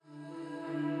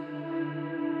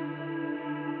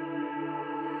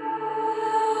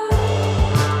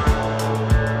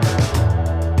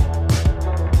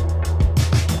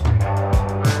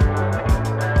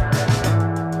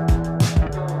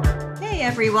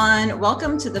everyone.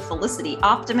 Welcome to the Felicity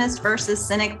Optimist versus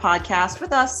Cynic podcast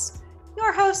with us,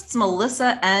 your hosts,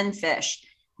 Melissa and Fish.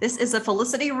 This is a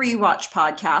Felicity rewatch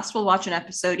podcast. We'll watch an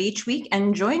episode each week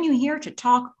and join you here to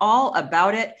talk all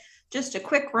about it. Just a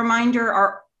quick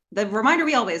reminder, the reminder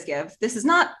we always give, this is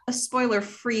not a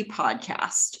spoiler-free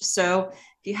podcast. So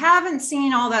if you haven't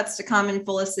seen all that's to come in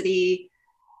Felicity,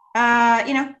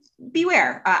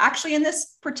 beware. Actually, in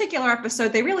this particular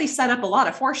episode, they really set up a lot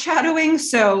of foreshadowing.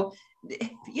 So,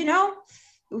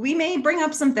 we may bring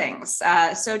up some things.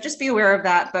 So just be aware of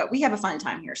that. But we have a fun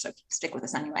time here. So stick with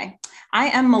us anyway. I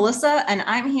am Melissa, and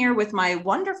I'm here with my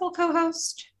wonderful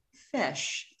co-host,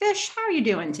 Fish. Fish, how are you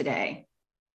doing today?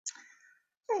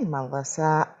 Hey,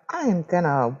 Melissa. I am going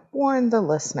to warn the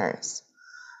listeners.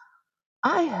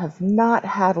 I have not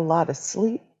had a lot of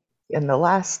sleep in the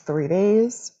last 3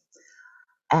 days.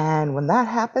 And when that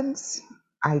happens,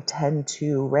 I tend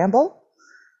to ramble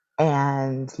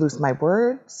and lose my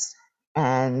words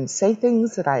and say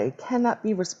things that I cannot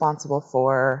be responsible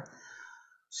for.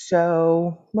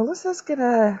 So Melissa's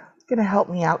gonna help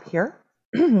me out here.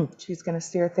 She's gonna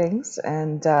steer things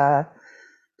and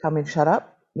tell me to shut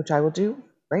up, which I will do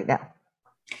right now.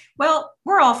 Well,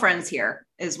 we're all friends here,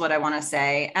 is what I want to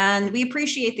say. And we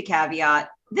appreciate the caveat.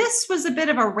 This was a bit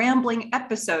of a rambling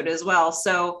episode as well.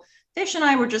 So Fish and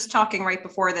I were just talking right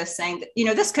before this, saying that,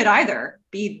 this could either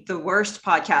be the worst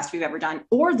podcast we've ever done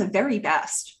or the very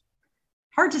best.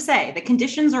 Hard to say. The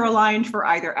conditions are aligned for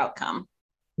either outcome.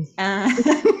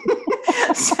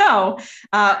 So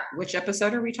which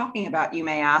episode are we talking about, you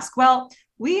may ask? Well,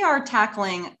 we are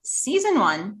tackling season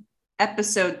 1,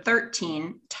 episode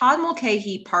 13, Todd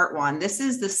Mulcahy, part 1. This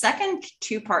is the second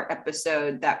 2-part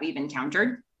episode that we've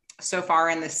encountered so far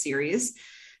in this series.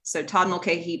 So Todd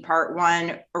Mulcahy, part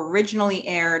 1, originally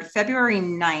aired February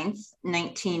 9th,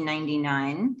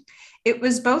 1999. It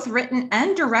was both written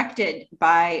and directed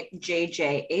by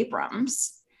J.J.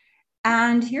 Abrams.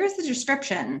 And here's the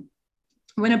description.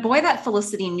 When a boy that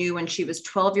Felicity knew when she was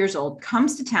 12 years old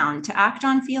comes to town to act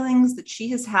on feelings that he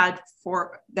has had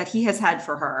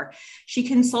for her, she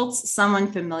consults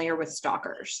someone familiar with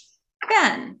stalkers,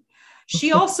 Ben.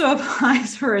 She also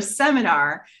applies for a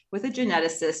seminar with a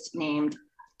geneticist named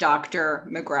Dr.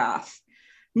 McGrath.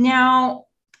 Now,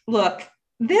 look,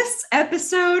 this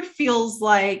episode feels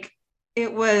like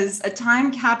it was a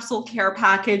time capsule care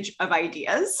package of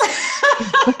ideas.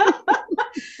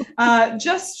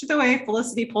 Just the way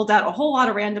Felicity pulled out a whole lot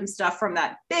of random stuff from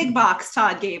that big box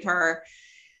Todd gave her.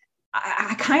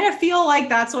 I kind of feel like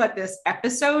that's what this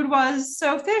episode was.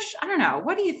 So, Fish, I don't know.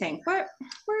 What do you think? Where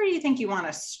do you think you want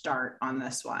to start on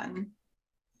this one?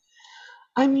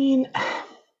 I mean,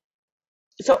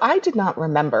 so I did not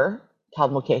remember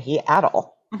Todd Mulcahy at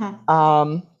all.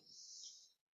 Mm-hmm.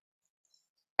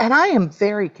 And I am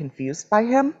very confused by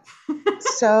him.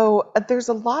 So there's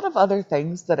a lot of other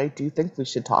things that I do think we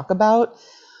should talk about.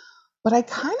 But I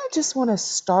kind of just want to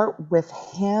start with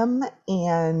him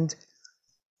and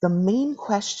the main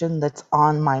question that's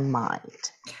on my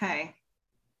mind. Okay.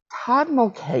 Todd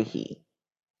Mulcahy,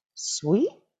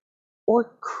 sweet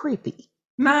or creepy?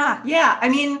 Yeah, I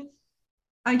mean,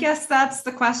 I guess that's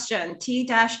the question.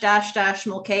 T-Mulcahy.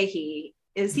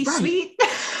 Is he sweet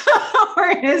or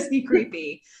is he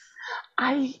creepy?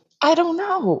 I don't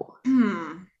know.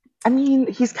 I mean,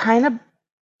 he's kind of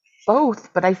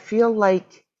both, but I feel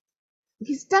like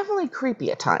he's definitely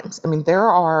creepy at times. I mean, there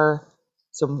are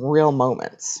some real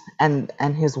moments, and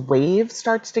his wave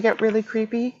starts to get really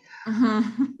creepy.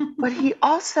 Mm-hmm. But he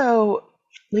also,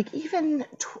 like, even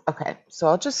okay, so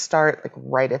I'll just start like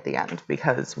right at the end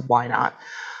because why not?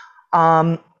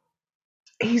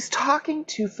 He's talking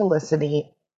to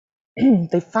Felicity.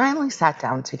 They finally sat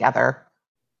down together,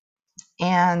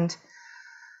 and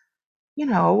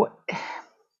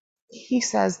he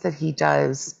says that he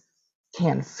does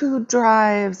canned food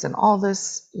drives and all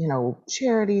this,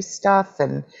 charity stuff.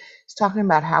 And he's talking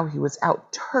about how he was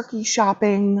out turkey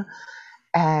shopping.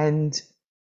 And,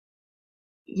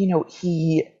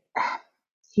 he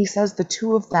says the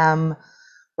two of them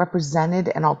represented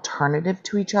an alternative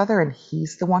to each other. And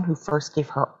he's the one who first gave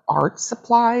her art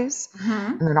supplies. Mm-hmm.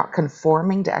 And they're not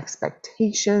conforming to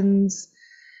expectations.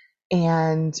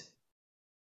 And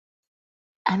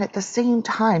at the same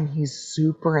time, he's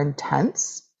super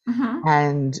intense. Mm-hmm.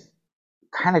 And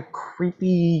kind of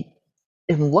creepy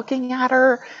in looking at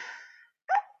her.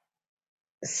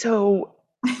 So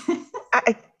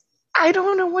I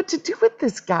don't know what to do with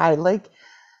this guy. Like,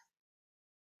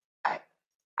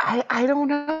 I don't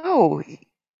know.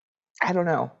 I don't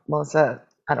know, Melissa.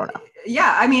 I don't know.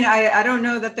 Yeah, I mean, I don't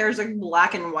know that there's a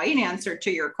black and white answer to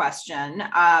your question.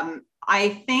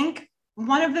 I think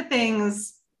one of the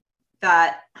things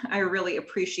that I really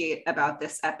appreciate about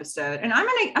this episode, and I'm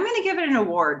gonna give it an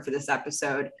award for this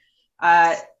episode.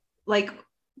 Uh, like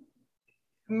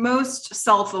most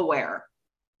self-aware.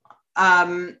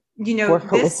 For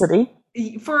This Felicity.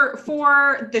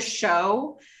 for the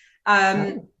show,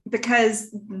 Oh.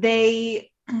 because they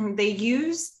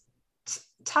use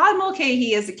Todd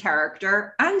Mulcahy as a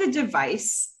character and a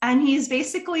device, and he's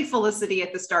basically Felicity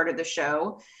at the start of the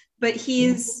show, but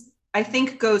I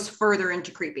think goes further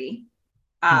into creepy.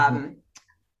 Mm-hmm. Um,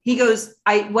 he goes,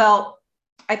 I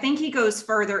think he goes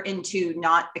further into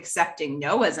not accepting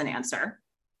no as an answer.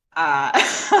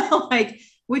 Like,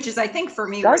 which is, I think, for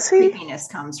me, where the Does he? creepiness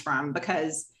comes from,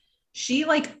 because she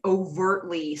like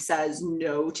overtly says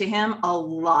no to him a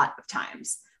lot of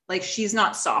times. Like, she's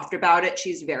not soft about it.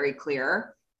 She's very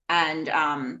clear. And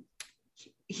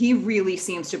he really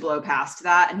seems to blow past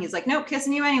that. And he's like, nope,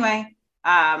 kissing you anyway.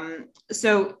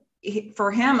 So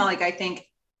for him, like, I think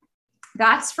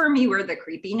that's for me where the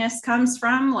creepiness comes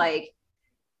from. Like,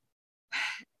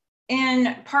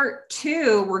 in part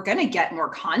two, we're going to get a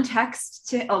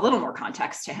little more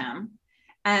context to him.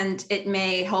 And it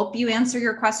may help you answer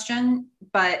your question.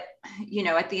 But,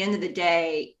 at the end of the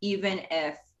day, even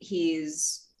if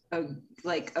he's a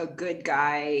good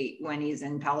guy when he's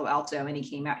in Palo Alto and he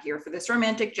came out here for this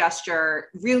romantic gesture,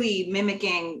 really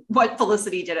mimicking what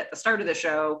Felicity did at the start of the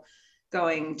show,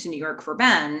 going to New York for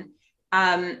Ben.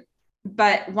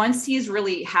 But once he's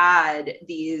really had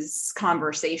these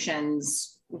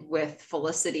conversations with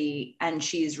Felicity and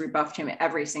she's rebuffed him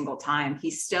every single time,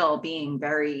 he's still being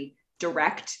very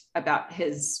direct about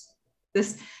this.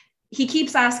 He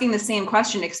keeps asking the same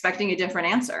question, expecting a different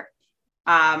answer.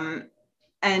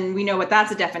 And we know what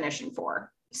that's a definition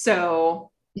for.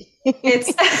 So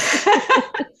it's,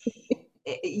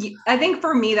 I think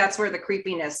for me, that's where the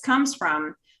creepiness comes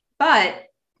from. But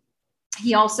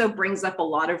he also brings up a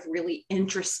lot of really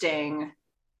interesting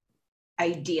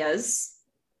ideas.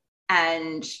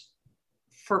 And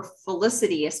for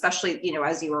Felicity, especially,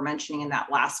 as you were mentioning in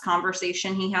that last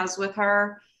conversation he has with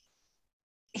her,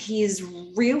 he's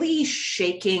really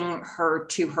shaking her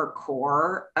to her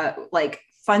core,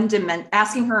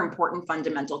 asking her important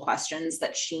fundamental questions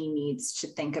that she needs to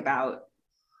think about,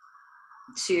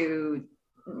 to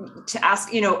ask,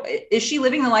 is she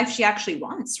living the life she actually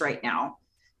wants right now?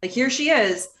 Like, here she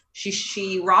is,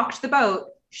 she rocked the boat,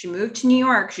 she moved to New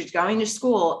York, she's going to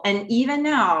school, and even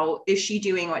now, is she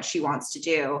doing what she wants to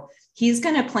do? He's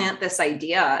going to plant this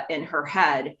idea in her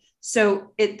head.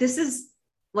 So this is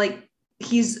like,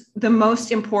 he's the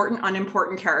most important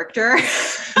unimportant character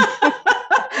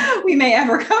we may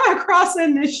ever come across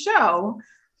in this show.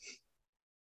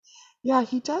 Yeah,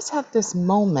 he does have this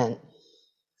moment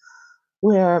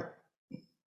where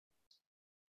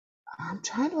I'm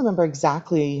trying to remember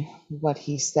exactly what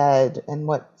he said and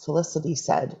what Felicity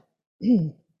said.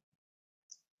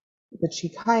 But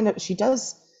she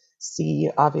does see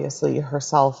obviously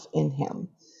herself in him.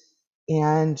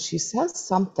 And she says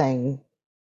something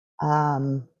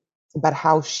about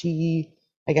how she,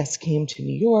 I guess, came to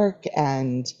New York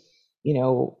and, you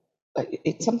know,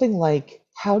 it's something like,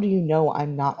 how do you know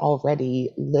I'm not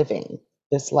already living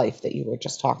this life that you were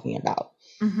just talking about?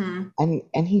 Mm-hmm.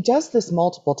 And he does this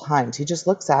multiple times. He just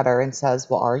looks at her and says,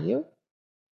 well, are you?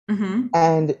 Mm-hmm.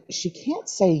 And she can't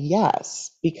say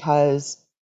yes because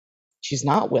she's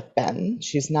not with Ben.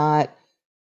 She's not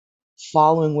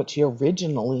following what she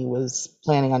originally was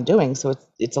planning on doing. So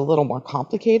it's a little more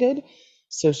complicated.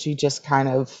 So she just kind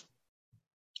of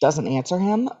doesn't answer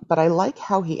him. But I like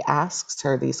how he asks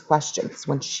her these questions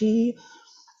when she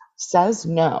says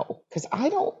no, because I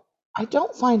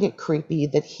don't find it creepy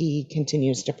that he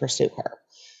continues to pursue her,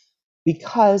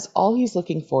 because all he's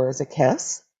looking for is a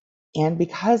kiss, and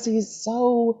because he's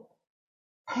so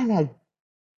kind of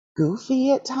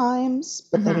goofy at times,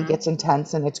 but then he Mm-hmm. gets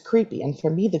intense and it's creepy. And for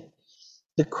me,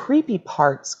 the creepy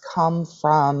parts come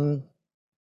from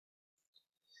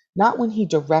not when he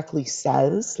directly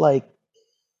says, like,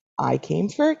 I came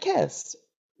for a kiss,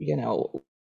 you know,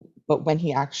 but when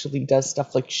he actually does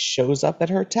stuff like shows up at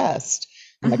her test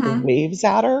and like Mm-hmm. waves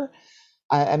at her.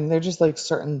 I mean, they're just like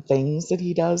certain things that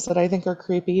he does that I think are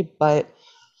creepy, but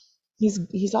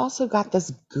he's also got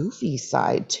this goofy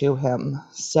side to him.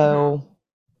 Mm-hmm. So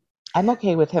I'm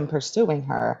okay with him pursuing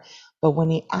her. But when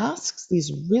he asks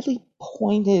these really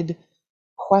pointed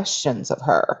questions of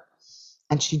her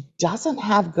and she doesn't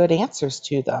have good answers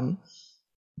to them,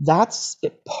 that's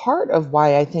part of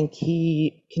why I think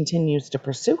he continues to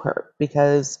pursue her,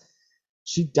 because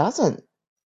she doesn't,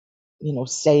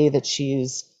 say that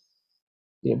she's,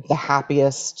 the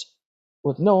happiest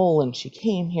with Noel and she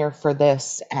came here for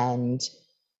this. And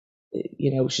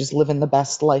she's living the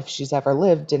best life she's ever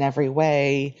lived in every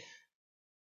way.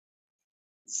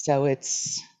 So I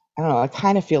don't know, I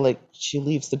kind of feel like she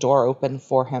leaves the door open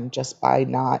for him just by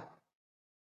not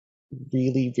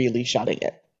really, really shutting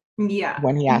it Yeah.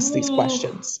 when he asks these Ooh,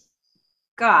 questions.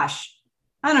 gosh.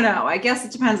 I don't know. I guess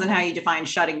it depends on how you define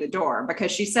shutting the door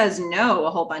because she says no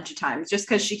a whole bunch of times. Just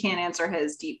because she can't answer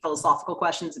his deep philosophical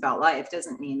questions about life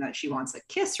doesn't mean that she wants a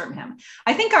kiss from him.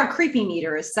 I think our creepy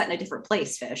meter is set in a different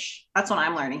place, Fish. That's what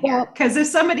I'm learning here. Well, Because if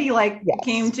somebody like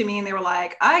came yes. to me and they were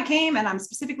like, I came and I'm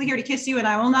specifically here to kiss you and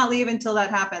I will not leave until that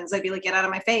happens, I'd be like, get out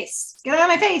of my face. Get out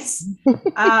of my face.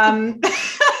 Um,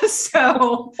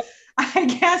 so I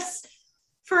guess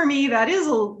for me, that's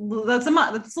a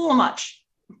little much.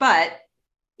 But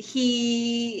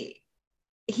he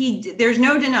there's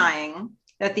no denying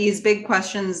that these big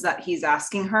questions that he's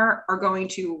asking her are going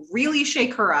to really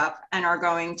shake her up and are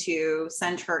going to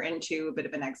send her into a bit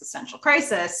of an existential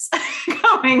crisis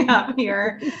coming up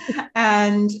here.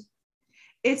 And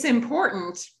it's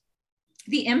important.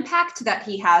 The impact that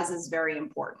he has is very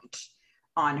important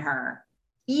on her,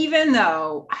 even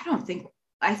though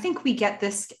I think we get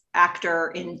this actor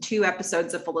in 2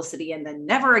 episodes of Felicity and then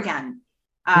never again.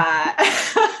 uh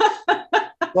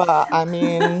Well, I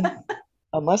mean,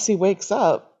 unless he wakes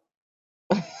up.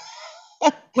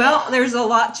 Well, there's a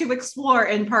lot to explore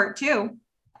in part 2.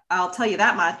 I'll tell you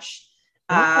that much.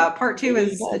 Okay, Part 2 maybe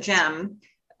he is a does. gem,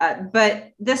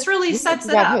 but this really Seems like sets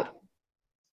he it got hit. up.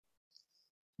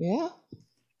 Yeah.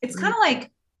 It's kind Mm, of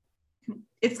like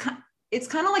it's it's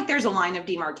kind of like there's a line of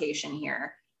demarcation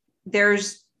here.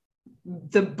 There's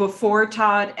the before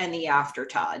Todd and the after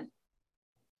Todd,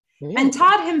 and really?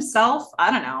 Todd himself.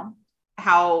 I don't know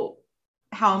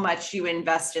how much you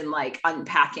invest in like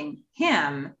unpacking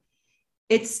him.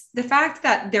 It's the fact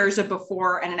that there's a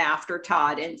before and an after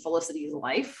Todd in Felicity's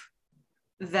life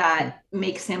Hmm. that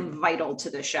makes him vital to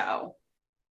the show.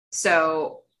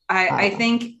 So I Uh,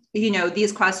 think,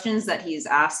 these questions that he's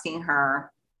asking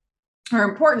her are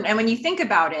important. And when you think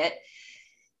about it,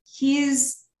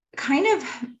 he's kind of,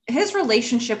 his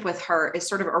relationship with her is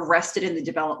sort of arrested in the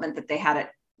development that they had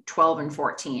at 12 and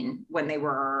 14 when they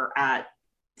were at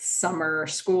summer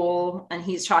school. And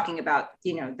he's talking about,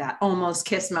 that almost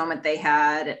kiss moment they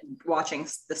had watching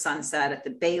the sunset at the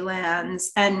Baylands.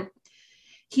 And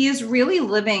he is really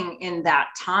living in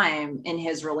that time in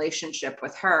his relationship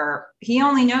with her. He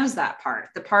only knows that part,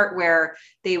 the part where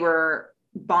they were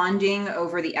bonding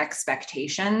over the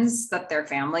expectations that their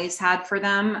families had for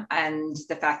them and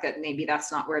the fact that maybe that's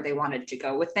not where they wanted to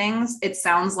go with things. It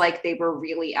sounds like they were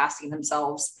really asking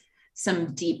themselves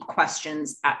some deep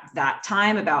questions at that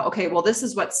time about, okay, well, this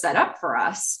is what's set up for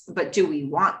us, but do we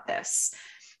want this?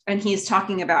 And he's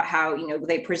talking about how,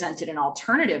 they presented an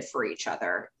alternative for each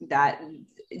other, that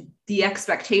the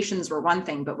expectations were one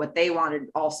thing, but what they wanted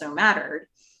also mattered.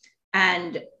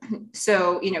 And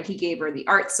so, he gave her the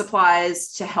art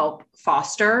supplies to help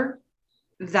foster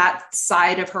that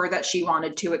side of her that she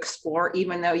wanted to explore,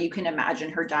 even though you can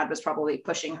imagine her dad was probably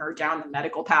pushing her down the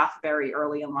medical path very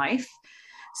early in life.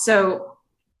 So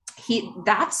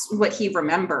that's what he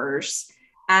remembers.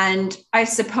 And I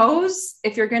suppose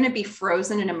if you're going to be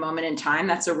frozen in a moment in time,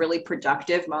 that's a really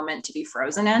productive moment to be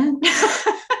frozen in.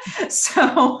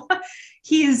 So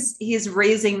he's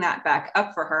raising that back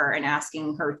up for her and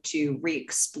asking her to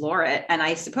re-explore it. And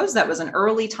I suppose that was an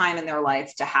early time in their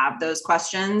life to have those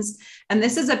questions. And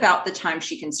this is about the time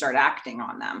she can start acting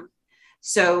on them.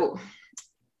 So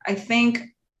I think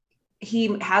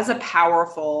he has a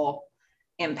powerful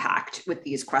impact with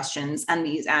these questions and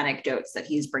these anecdotes that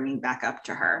he's bringing back up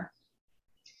to her.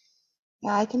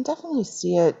 yeah, I can definitely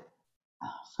see it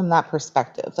from that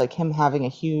perspective, like him having a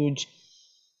huge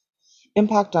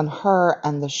impact on her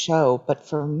and the show. But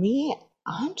for me,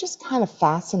 I'm just kind of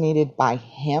fascinated by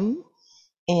him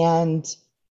and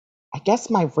I guess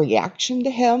my reaction to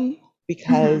him Mm-hmm.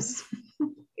 because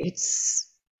it's,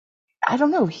 I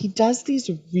don't know, he does these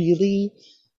really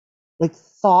like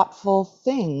thoughtful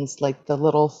things, like the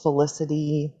little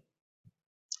Felicity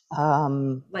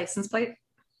um, License plate.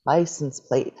 license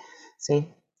plate. See,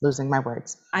 losing my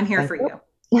words. I'm here Thank for you.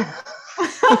 you.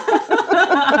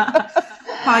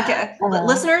 Podcast uh,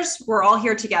 listeners, we're all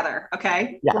here together.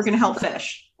 Okay, we're gonna yes. help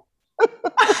Fish.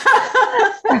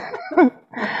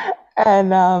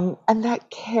 And that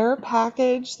care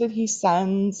package that he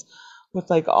sends with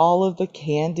like all of the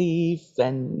candy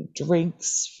and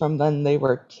drinks from when they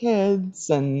were kids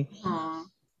and Hmm.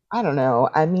 I don't know.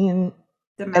 I mean,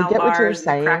 The I get what you're Malbars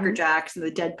and the Cracker saying. Jacks and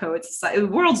the Dead Poets Society, the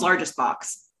world's largest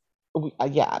box.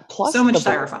 Yeah, So plus much the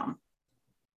balloon.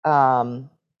 styrofoam. Um,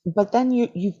 but then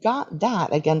you've got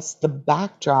that against the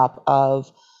backdrop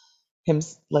of him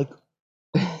like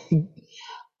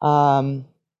um,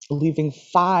 leaving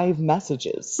 5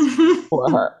 messages for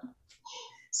her.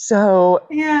 So,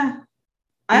 Yeah.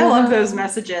 I you love those know,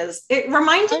 messages. It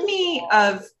reminded I me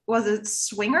of, was it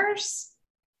Swingers?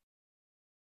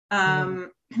 know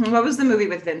What was the movie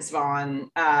with Vince Vaughn?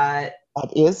 that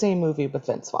is a movie with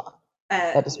Vince Vaughn.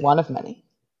 Uh, That is one of many.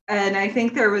 and I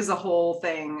think there was a whole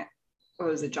thing. What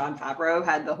was it? John Favreau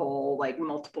had the whole like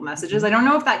multiple messages. Mhm. I don't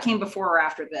know if that came before or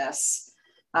after this.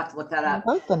 I'll have to look that up.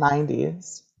 About the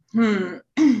 90s. Hmm.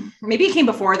 Maybe it came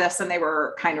before this and they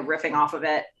were kind of riffing off of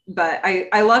it. But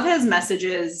I love his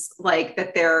messages, like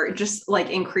that they're just like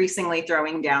increasingly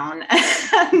throwing down.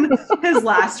 And his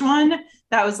last one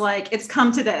that was like, it's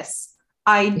come to this.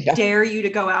 I Yeah. dare you to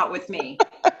go out with me.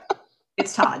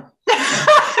 It's Todd.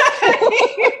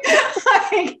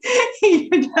 Like, he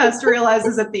just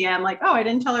realizes at the end, like, oh, I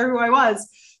didn't tell her who I was.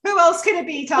 Who else could it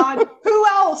be, Todd? Who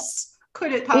else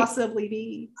could it It possibly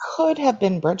be? could have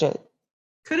been Bridget.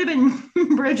 Could have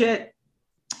been Bridget.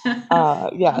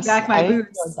 Yes, Back my I enjoyed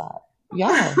boots. that.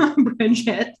 Yeah.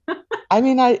 Bridget. I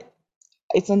mean,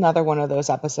 it's another one of those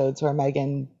episodes where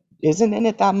Megan isn't in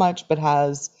it that much, but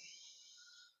has,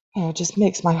 it just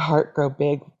makes my heart grow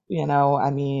big.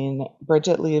 I mean,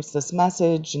 Bridget leaves this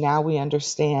message. Now we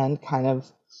understand kind of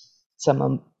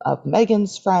some of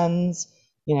Megan's friends.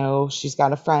 She's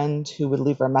got a friend who would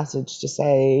leave her a message to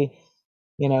say,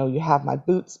 you have my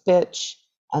boots, bitch.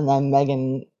 And then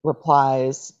Megan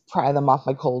replies, pry them off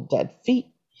my cold, dead feet.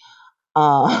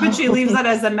 But she Uh, leaves that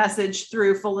as a message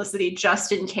through Felicity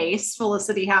just in case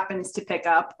Felicity happens to pick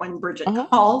up when Bridget uh-huh.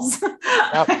 calls.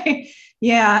 Yep.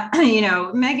 Yeah,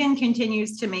 Megan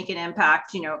continues to make an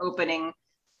impact,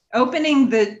 opening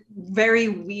the very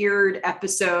weird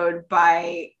episode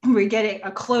by we get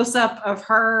a close up of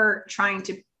her trying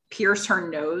to pierce her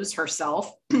nose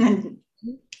herself. And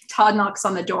Todd knocks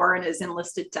on the door and is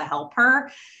enlisted to help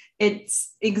her.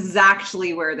 It's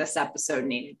exactly where this episode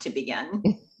needed to begin.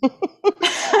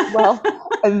 Well,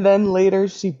 and then later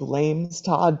she blames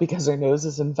Todd because her nose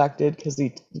is infected because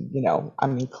I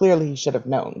mean, clearly he should have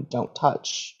known, don't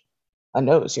touch a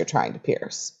nose you're trying to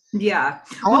pierce. Yeah.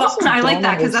 I Well, also I like don't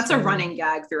that because that's a understand. running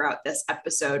gag throughout this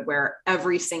episode where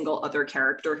every single other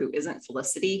character who isn't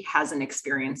Felicity has an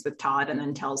experience with Todd and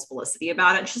then tells Felicity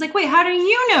about it. And she's like, wait, how do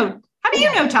you know? How do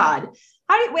you know Todd?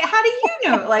 How do you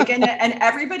know? Like, and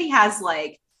everybody has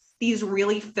like these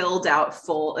really filled out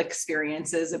full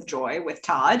experiences of joy with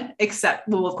Todd, except,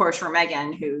 well, of course, for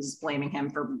Megan, who's blaming him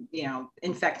for,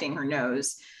 infecting her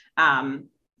nose.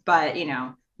 But,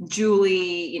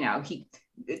 Julie,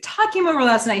 Todd came over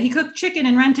last night. He cooked chicken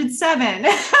and rented 7.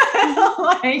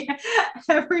 Like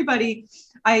everybody,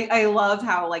 I love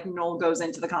how like Noel goes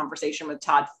into the conversation with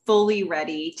Todd fully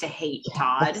ready to hate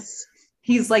Todd. Yes.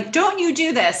 He's like, don't you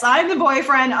do this. I'm the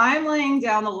boyfriend. I'm laying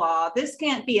down the law. This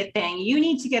can't be a thing. You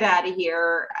need to get out of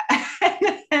here.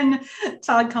 And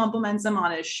Todd compliments him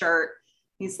on his shirt.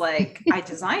 He's like, I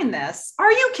designed this.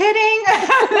 Are you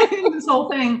kidding? This whole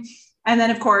thing. And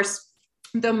then, of course,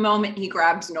 the moment he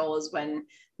grabs Noel is when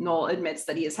Noel admits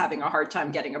that he is having a hard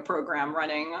time getting a program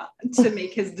running to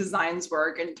make his designs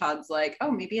work. And Todd's like, oh,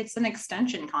 maybe it's an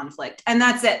extension conflict. And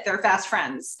that's it. They're fast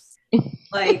friends.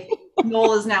 Like,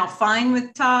 Noel is now fine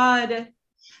with Todd.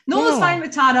 Noel is Yeah. fine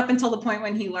with Todd up until the point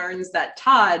when he learns that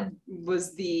Todd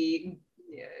was the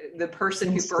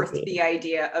person who birthed the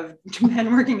idea of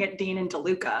men working at Dean and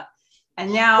DeLuca.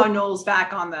 And now Well, Noel's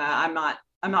back on the I'm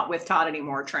not with Todd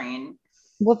anymore train.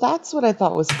 well, that's what I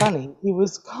thought was funny. He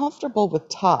was comfortable with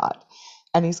Todd,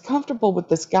 and he's comfortable with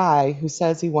this guy who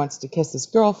says he wants to kiss his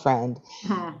girlfriend,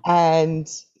 Hmm. and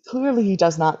clearly he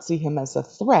does not see him as a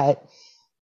threat.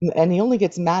 And he only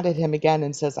gets mad at him again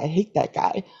and says, I hate that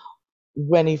guy,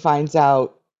 when he finds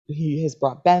out he has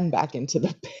brought Ben back into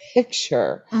the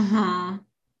picture. Mm-hmm.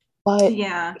 But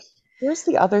Yeah. here's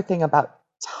the other thing about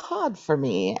Todd for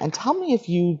me, and tell me if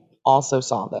you also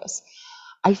saw this.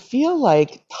 I feel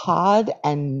like Todd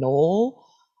and Noel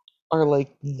are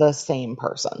like the same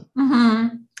person.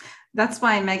 Mm-hmm. That's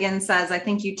why Megan says, I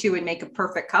think you two would make a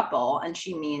perfect couple. And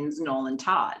she means Noel and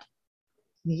Todd.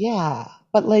 Yeah,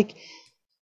 but like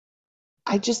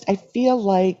I feel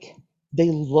like they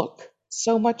look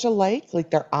so much alike. Like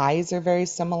their eyes are very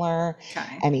similar,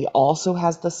 Okay. and he also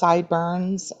has the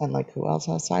sideburns, and like who else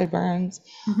has sideburns?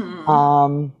 Mm-hmm.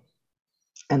 Um,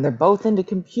 and they're both into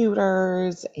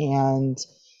computers, and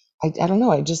I don't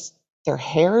know, I just their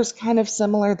hair is kind of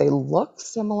similar. They look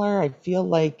similar. I feel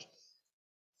like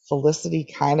Felicity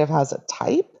kind of has a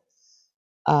type.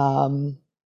 Um,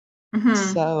 Mm-hmm.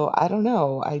 so I don't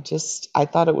know. I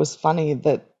thought it was funny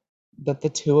that the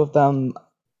two of them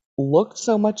looked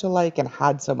so much alike and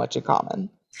had so much in common.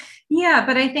 Yeah,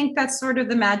 but I think that's sort of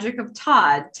the magic of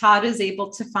Todd. Todd is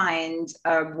able to find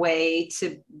a way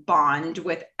to bond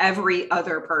with every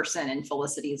other person in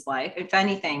Felicity's life. If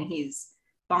anything, he's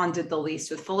bonded the least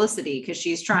with Felicity because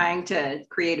she's trying to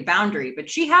create a boundary, but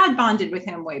she had bonded with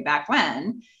him way back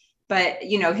when. But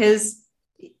his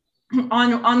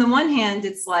on the one hand,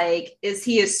 it's like, is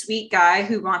he a sweet guy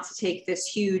who wants to take this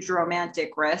huge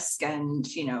romantic risk and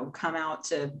come out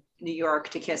to New York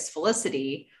to kiss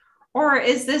Felicity? Or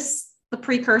is this the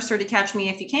precursor to Catch Me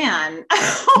If You Can,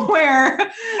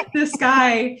 where this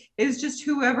guy is just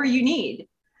whoever you need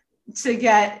to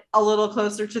get a little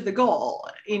closer to the goal?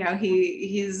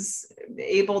 He's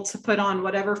able to put on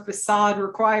whatever facade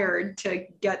required to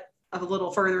get a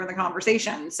little further in the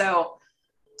conversation. So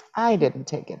I didn't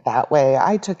take it that way.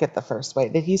 I took it the first way,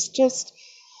 that he's just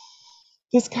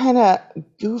this kind of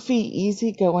goofy,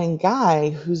 easygoing guy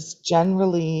who's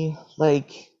generally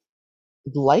like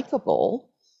likable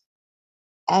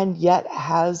and yet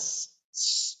has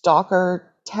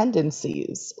stalker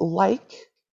tendencies, like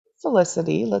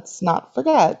Felicity, let's not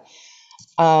forget.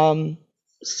 Um,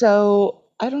 so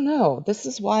I don't know. This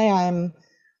is why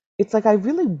it's like I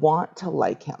really want to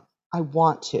like him. I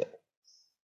want to,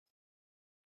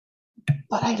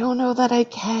 but I don't know that I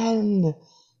can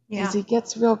because yeah. he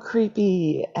gets real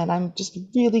creepy and I'm just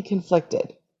really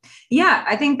conflicted. Yeah,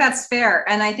 I think that's fair.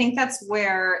 And I think that's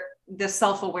where the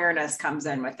self awareness comes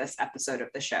in with this episode of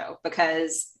the show,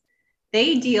 because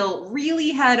they deal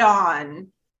really head on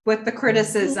with the Mhm.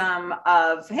 criticism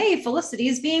of, hey, Felicity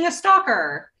is being a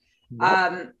stalker.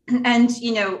 Yep. And,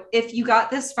 if you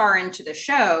got this far into the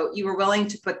show, you were willing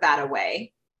to put that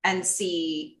away and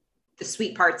see the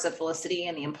sweet parts of Felicity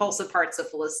and the impulsive parts of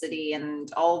Felicity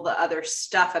and all the other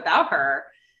stuff about her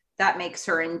that makes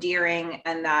her endearing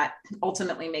and that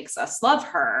ultimately makes us love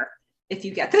her. If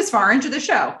you get this far into the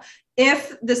show,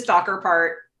 if the stalker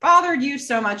part bothered you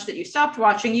so much that you stopped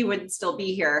watching, you would still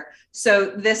be here. So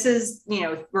this is,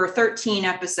 we're 13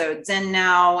 episodes in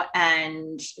now,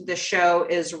 and the show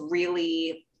is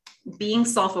really being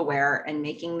self-aware and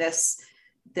making this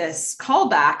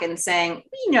callback and saying,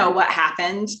 we know what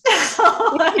happened.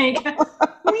 Like,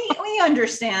 we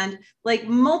understand. Like,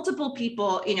 multiple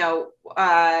people,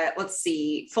 let's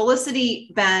see,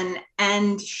 Felicity, Ben,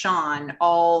 and Sean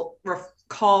all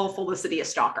call Felicity a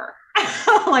stalker.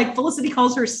 Like, Felicity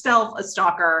calls herself a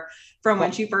stalker from when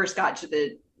Yep. she first got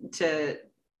to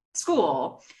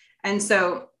school. And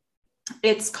so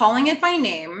it's calling it by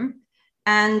name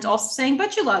and also saying,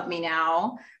 but you love me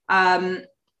now. And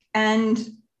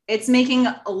it's making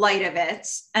light of it,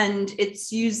 and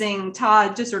it's using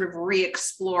Todd to sort of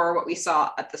re-explore what we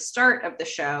saw at the start of the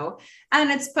show, and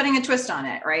it's putting a twist on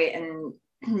it, right? And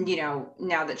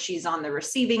now that she's on the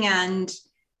receiving end,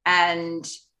 and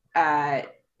uh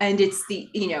and it's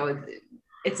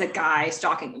it's a guy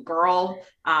stalking a girl,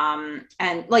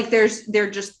 and like they're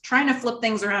just trying to flip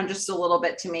things around just a little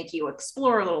bit to make you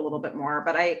explore a little bit more.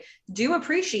 But I do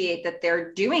appreciate that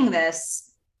they're doing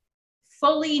this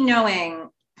fully knowing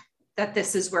that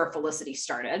this is where Felicity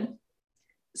started. Hmm.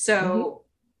 So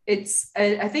it's,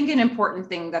 I think, an important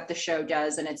thing that the show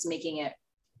does, and it's making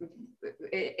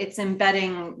it's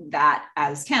embedding that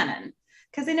as canon,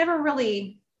 because they never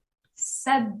really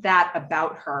said that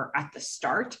about her at the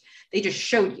start. They just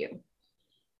showed you.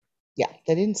 Yeah,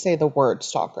 they didn't say the word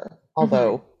stalker, Mm-hmm.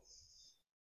 although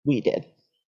we did.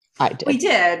 I We did.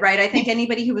 did, right? I think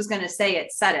anybody who was going to say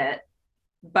it said it,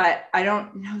 but I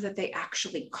don't know that they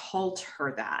actually called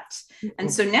her that. And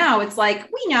Mm-mm. so now it's like,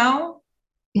 we know,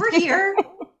 we're here.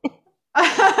 We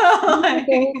were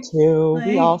there too.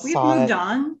 We all We've saw moved it.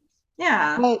 on.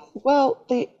 Yeah. But, well,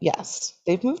 yes,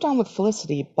 they've moved on with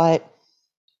Felicity, but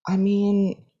I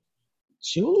mean,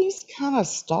 Julie's kind of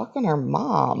stalking her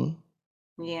mom.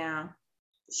 Yeah.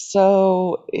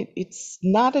 So it's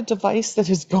not a device that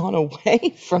has gone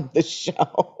away from the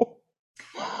show.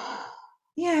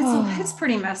 Yeah, it's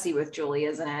pretty messy with Julie,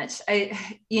 isn't it?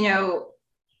 You know,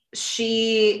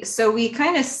 so we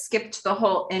kind of skipped the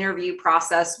whole interview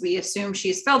process. We assume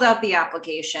she's filled out the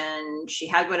application. She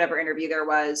had whatever interview there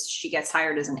was. She gets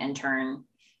hired as an intern.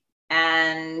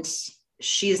 And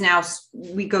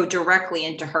we go directly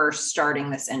into her starting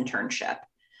this internship.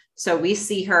 So we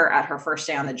see her at her first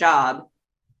day on the job.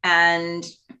 And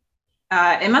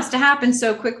it must have happened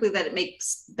so quickly that it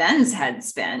makes Ben's head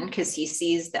spin, because he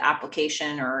sees the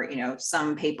application or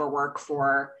some paperwork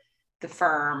for the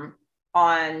firm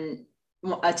on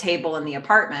a table in the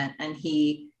apartment, and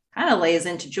he kind of lays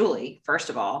into Julie first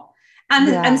of all, and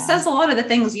Yeah. says a lot of the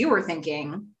things you were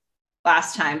thinking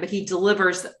last time, but he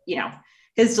delivers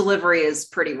his delivery is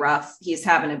pretty rough. He's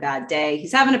having a bad day.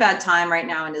 He's having a bad time right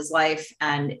now in his life.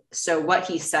 And so what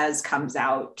he says comes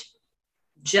out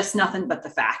just nothing but the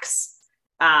facts.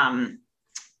 Um,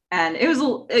 and it was,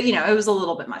 it was a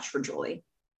little bit much for Julie.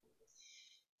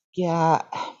 Yeah.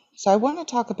 So I want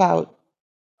to talk about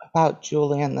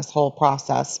Julie and this whole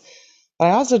process, but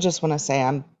I also just want to say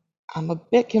I'm a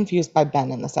bit confused by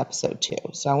Ben in this episode too.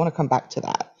 So I want to come back to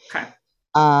that. Okay.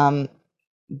 Um,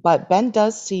 but Ben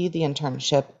does see the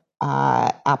internship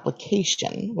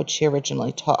application, which she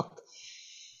originally took,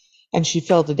 and she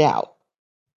filled it out.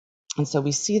 And so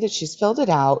we see that she's filled it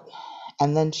out,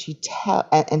 and then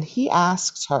and he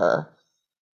asks her,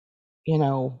 you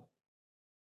know,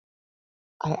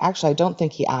 I don't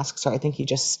think he asks her. I think he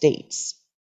just states,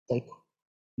 like,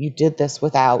 you did this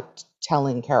without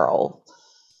telling Carol.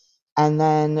 And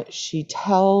then she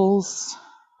tells,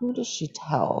 who does she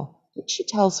tell? I think she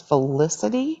tells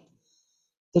Felicity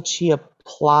that she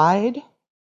applied.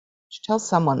 She tells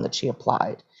someone that she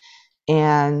applied.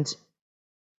 And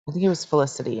I think it was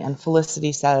Felicity. And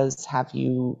Felicity says, have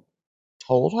you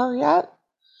told her yet?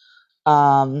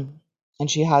 And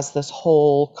she has this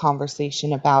whole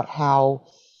conversation about how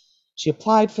she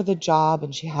applied for the job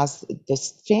and she has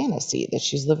this fantasy that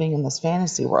she's living in this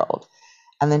fantasy world.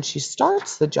 And then she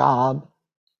starts the job,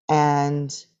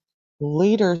 and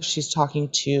later she's talking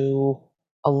to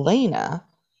Elena,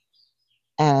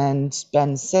 and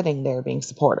Ben's sitting there being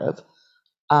supportive.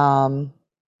 Um,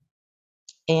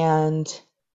 and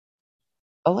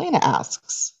Elena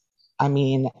asks, I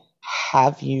mean,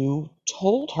 have you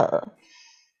told her?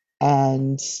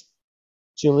 And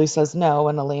Julie says no,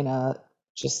 and Elena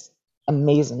just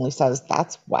amazingly says,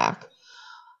 that's whack,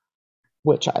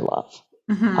 which I love.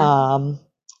 Mm-hmm. Um,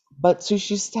 but so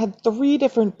she's had three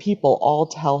different people all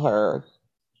tell her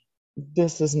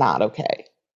this is not okay.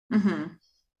 Mm-hmm.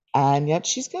 And yet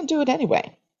she's going to do it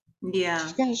anyway. Yeah.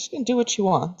 She's gonna do what she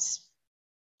wants.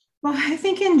 Well, I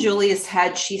think in Julie's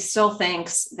head, she still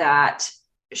thinks that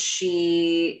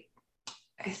she,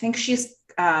 I think she's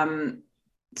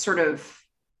sort of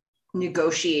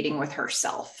negotiating with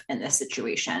herself in this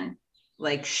situation.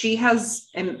 Like she is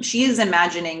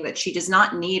imagining that she does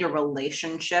not need a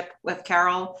relationship with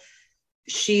Carol.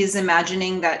 She's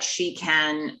imagining that she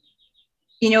can,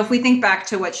 if we think back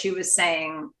to what she was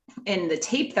saying in the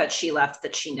tape that she left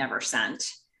that she never sent,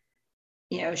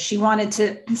 she wanted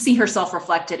to see herself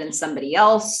reflected in somebody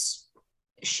else.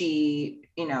 She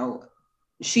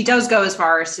does go as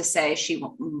far as to say she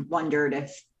wondered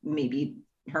if maybe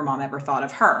her mom ever thought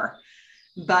of her.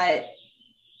 But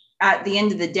at the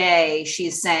end of the day,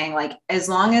 she's saying, like, as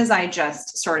long as I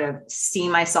just sort of see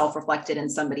myself reflected in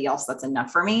somebody else, that's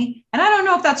enough for me. And I don't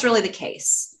know if that's really the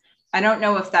case. I don't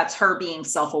know if that's her being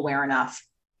self-aware enough.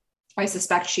 I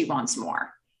suspect she wants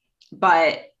more.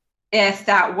 But if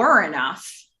that were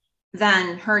enough,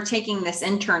 then her taking this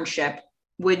internship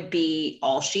would be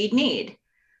all she'd need.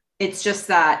 It's just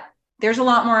that there's a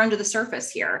lot more under the surface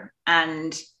here.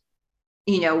 And,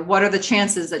 what are the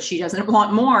chances that she doesn't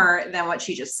want more than what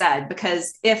she just said?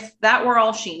 Because if that were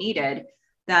all she needed,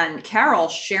 then Carol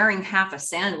sharing half a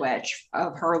sandwich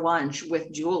of her lunch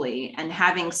with Julie and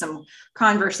having some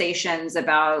conversations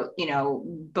about,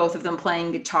 both of them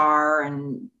playing guitar,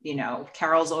 and,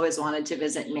 Carol's always wanted to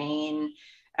visit Maine,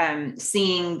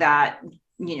 seeing that,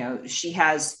 she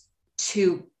has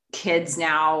two kids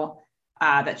now,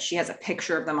 that she has a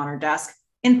picture of them on her desk.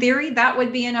 In theory, that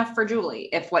would be enough for Julie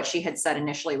if what she had said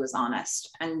initially was honest.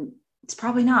 And it's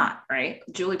probably not, right?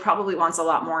 Julie probably wants a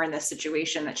lot more in this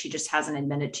situation that she just hasn't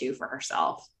admitted to for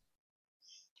herself.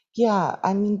 Yeah,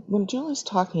 I mean, when Julie's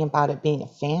talking about it being a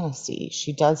fantasy,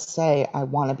 she does say, I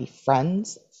want to be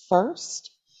friends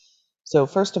first. So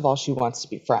first of all, she wants to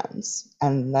be friends,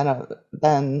 and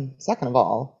then second of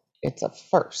all, it's a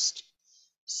first.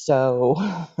 So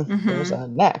there's Mm-hmm. a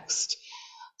next.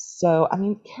 So I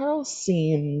mean, Carol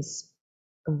seems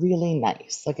really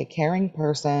nice, like a caring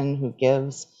person who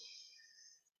gives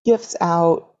gifts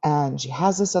out, and she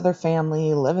has this other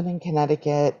family living in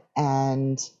Connecticut,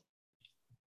 and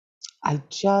I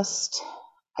just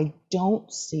I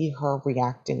don't see her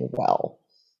reacting well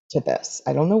to this.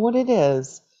 I don't know what it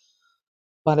is,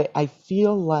 but I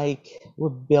feel like we're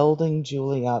building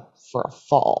Julie up for a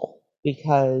fall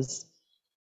because,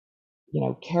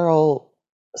 Carol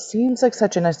seems like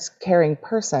such a nice, caring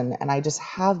person, and I just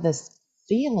have this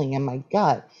feeling in my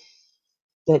gut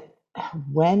that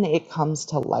when it comes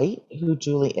to light who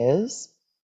Julie is,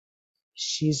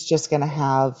 she's just going to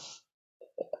have,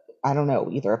 I don't know,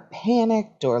 either a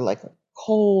panicked or like a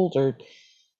cold or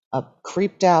a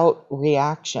creeped out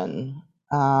reaction,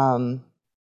 that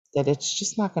it's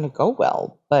just not going to go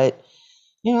well. But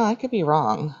I could be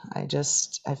wrong. I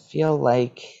feel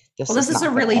like Well, this this is is a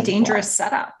not going to really end dangerous well.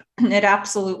 setup. It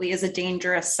absolutely is a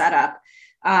dangerous setup.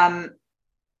 Um,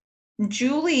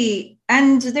 Julie,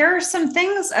 and there are some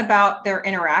things about their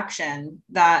interaction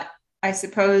that I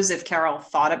suppose if Carol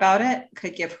thought about it,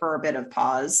 could give her a bit of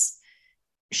pause.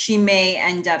 She may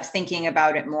end up thinking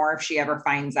about it more if she ever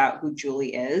finds out who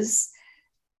Julie is.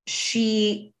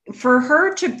 For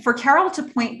Carol to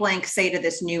point blank say to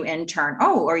this new intern,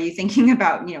 "Oh, are you thinking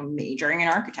about majoring in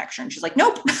architecture?" And she's like,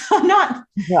 "Nope, I'm not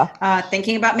Yeah.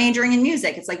 thinking about majoring in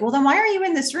music." It's like, well, then why are you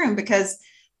in this room? Because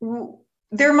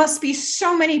there must be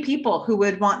so many people who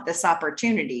would want this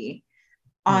opportunity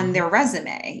on Hmm. their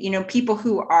resume. People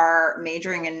who are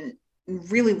majoring and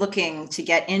really looking to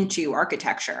get into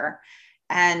architecture.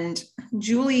 And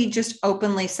Julie just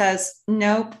openly says,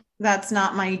 "Nope, that's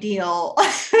not my deal."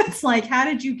 It's like, how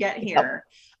did you get Yep. here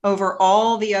over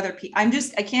all the other people?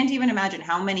 I can't even imagine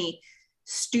how many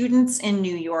students in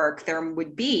New York there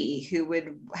would be who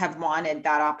would have wanted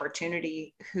that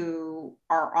opportunity, who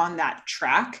are on that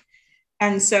track.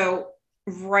 And so,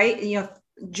 right,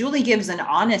 Julie gives an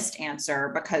honest answer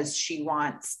because she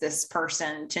wants this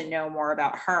person to know more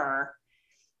about her.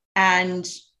 And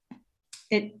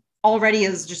it already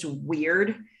is just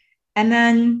weird. And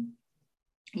then,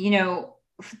 you know,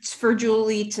 for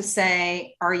Julie to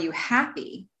say, "Are you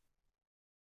happy?"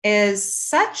 is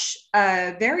such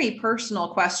a very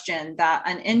personal question that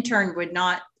an intern would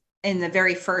not, in the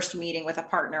very first meeting with a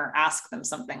partner, ask them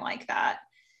something like that.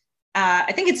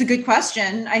 I think it's a good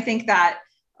question. I think that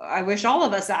I wish all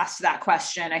of us asked that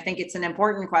question. I think it's an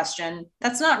important question.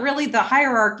 That's not really the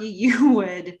hierarchy you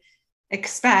would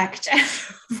expect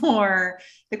for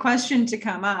the question to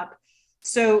come up.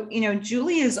 So,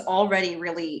 Julie is already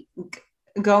really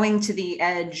going to the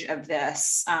edge of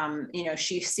this.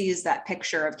 She sees that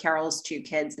picture of Carol's two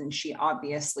kids, and she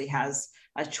obviously has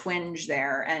a twinge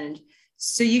there. And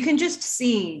so you can just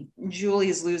see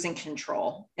Julie's losing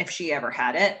control if she ever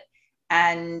had it.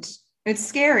 And it's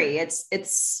scary. It's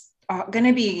going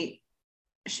to be,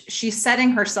 she's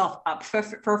setting herself up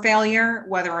for failure,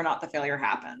 whether or not the failure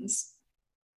happens.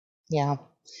 Yeah.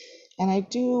 And I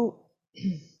do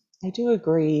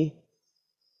agree.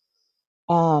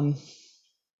 Um,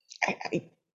 I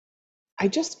I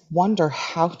just wonder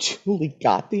how Julie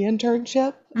got the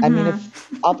internship. I mean, if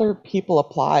Mm-hmm. other people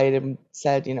applied and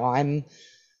said, I don't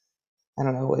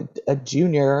know, a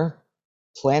junior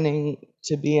planning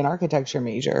to be an architecture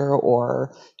major,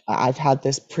 or I've had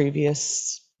this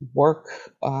previous work,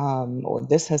 or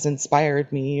this has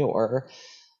inspired me, or,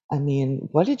 I mean,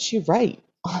 what did she write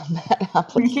on that Yeah.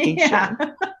 application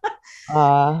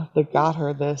that got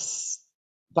her this?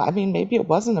 But I mean, maybe it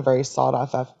wasn't a very sought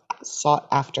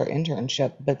after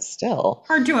internship, but still,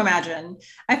 Hard to imagine.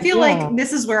 I feel like yeah,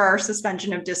 this is where our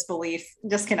suspension of disbelief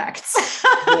disconnects.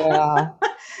 yeah,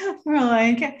 We're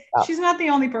like, yeah, she's not the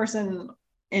only person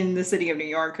in the city of New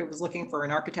York who was looking for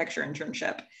an architecture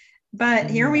internship. But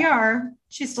here we yeah. are.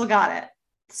 She still got it.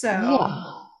 So,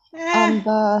 Yeah. eh. And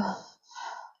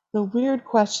the weird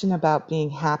question about being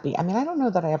happy. I mean, I don't know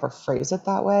that I ever phrase it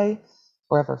that way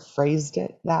or ever phrased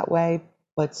it that way,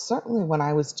 but certainly when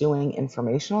I was doing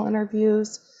informational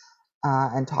interviews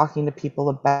and talking to people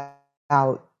about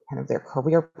kind of their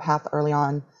career path early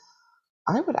on,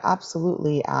 I would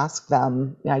absolutely ask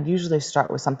them. I'd usually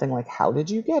start with something like, "How did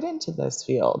you get into this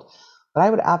field?" But I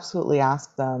would absolutely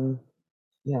ask them,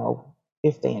 you know,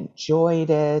 if they enjoyed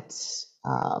it,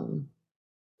 um,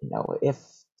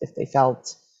 if they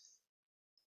felt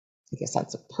like a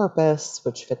sense of purpose,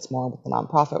 which fits more with the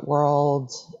nonprofit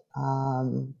world,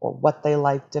 or what they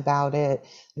liked about it.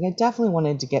 Like I definitely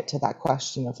wanted to get to that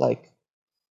question of like,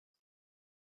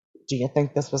 do you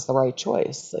think this was the right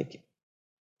choice? Like,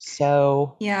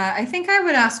 so Yeah, I think I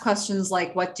would ask questions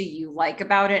like, what do you like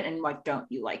about it and what don't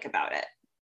you like about it?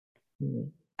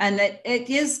 mm, And it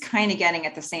is kind of getting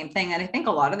at the same thing. And I think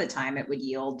a lot of the time it would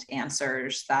yield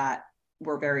answers that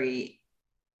were very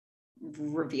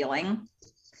revealing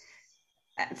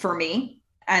for me.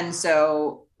 And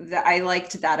so I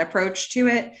liked that approach to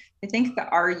it. I think the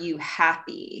 "are you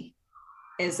happy"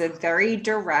 is a very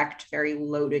direct, very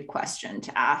loaded question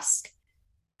to ask.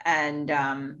 And,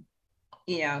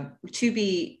 to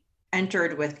be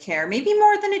entered with care, maybe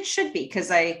more than it should be,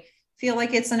 because I feel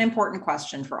like it's an important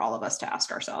question for all of us to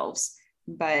ask ourselves.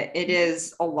 But it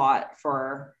is a lot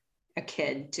for a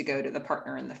kid to go to the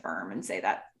partner in the firm and say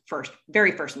that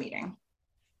very first meeting.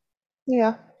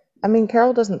 yeah. I mean,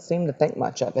 Carol doesn't seem to think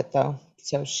much of it though.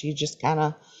 So she just kind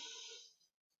of,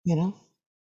 you know,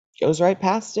 goes right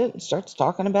past it and starts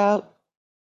talking about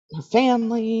her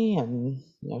family, and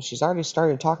she's already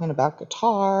started talking about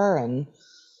guitar, and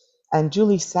And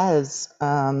Julie says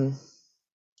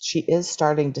she is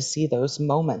starting to see those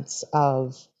moments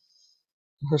of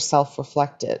herself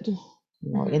reflected,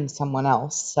 in Mhm. someone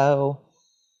else. So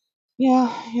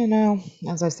yeah,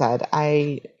 as I said,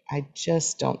 I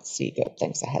just don't see good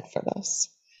things ahead for this.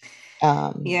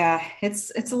 Um, Yeah,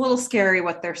 it's a little scary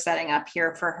what they're setting up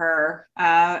here for her.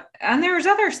 And there's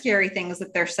other scary things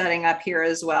that they're setting up here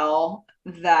as well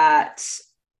that,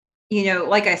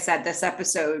 like I said, this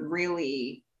episode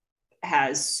really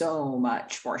has so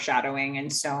much foreshadowing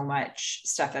and so much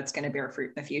stuff that's going to bear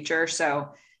fruit in the future. So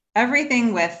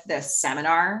everything with this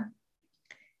seminar,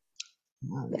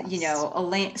 yes,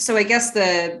 Elaine, so I guess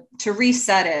to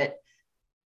reset it,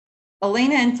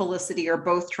 Elena and Felicity are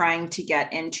both trying to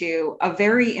get into a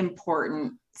very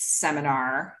important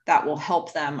seminar that will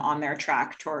help them on their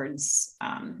track towards,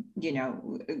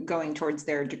 going towards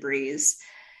their degrees.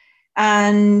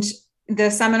 And the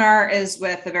seminar is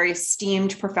with a very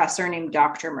esteemed professor named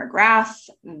Dr. McGrath.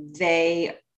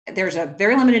 There's a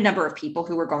very limited number of people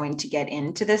who are going to get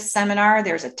into this seminar.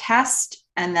 There's a test,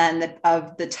 and then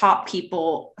of the top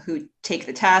people who take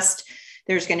the test,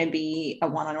 there's going to be a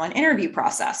one-on-one interview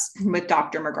process with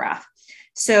Dr. McGrath.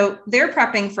 So they're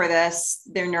prepping for this.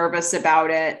 They're nervous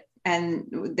about it.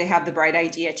 And they have the bright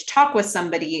idea to talk with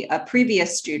somebody, a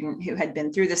previous student who had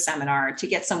been through the seminar, to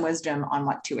get some wisdom on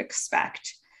what to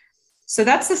expect. So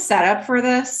that's the setup for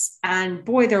this. And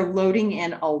boy, they're loading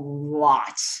in a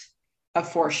lot of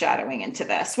foreshadowing into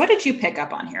this. What did you pick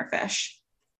up on here, Fish?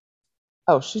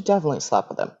 oh, she definitely slept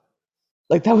with him.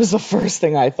 Like that was the first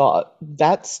thing I thought.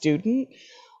 That student,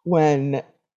 when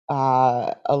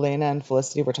Elena and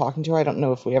Felicity were talking to her, I don't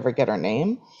know if we ever get her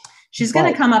name, She's going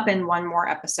to but come up in one more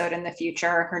episode in the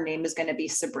future. Her name is going to be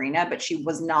Sabrina, but she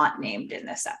was not named in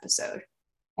this episode.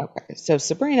 okay. So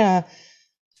Sabrina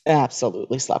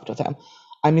absolutely slept with him.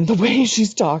 I mean, the way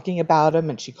she's talking about him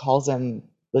and she calls him,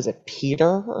 was it Peter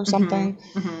or Mm-hmm. something?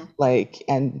 Mm-hmm. Like,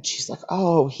 and she's like,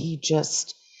 oh,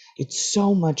 it's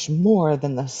so much more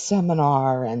than the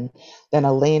seminar. And then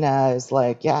Elena is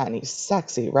like, yeah, and he's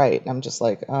sexy, right? And I'm just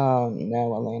like, oh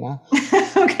no, Elena.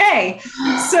 Okay.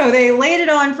 So they laid it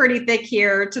on pretty thick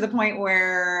here to the point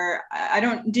where I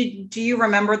don't do you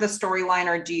remember the storyline,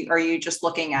 or are you just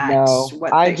looking at No,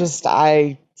 what they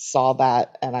I saw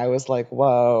that and I was like,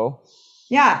 whoa.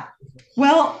 Yeah.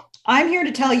 Well, I'm here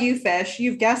to tell you, Fish,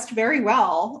 you've guessed very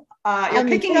well. I You're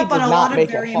mean, picking they up on did a not lot of make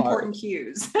it very hard. important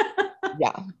cues.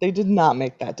 Yeah, they did not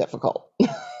make that difficult.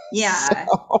 Yeah.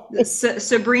 So,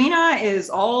 Sabrina is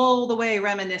all the way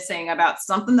reminiscing about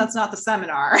something that's not the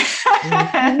seminar.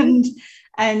 mhm. and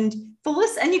and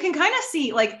Felicity, and you can kind of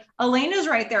see, like, Elena's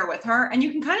right there with her, and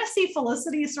you can kind of see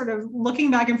Felicity sort of looking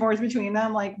back and forth between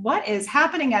them, like, what is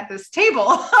happening at this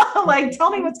table? Like, tell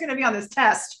me what's going to be on this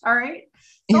test. All right.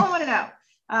 That's all I want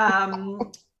to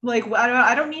know. Like,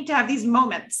 I don't need to have these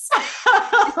moments.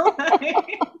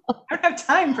 Like, I don't have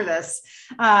time for this.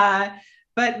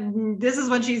 But this is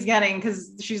what she's getting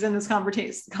because she's in this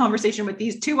conversation with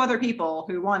these two other people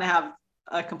who want to have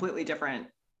a completely different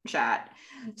chat.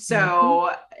 Mhm. So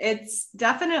it's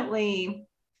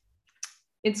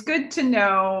good to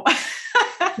know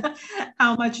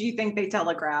how much you think they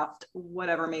telegraphed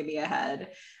whatever may be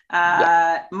ahead.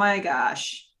 Yeah. My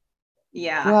gosh.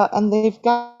 Yeah. Well, and they've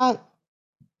got,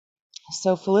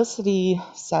 so Felicity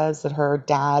says that her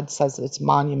dad says it's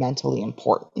monumentally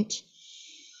important.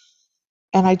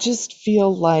 And I just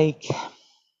feel like,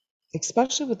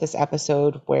 especially with this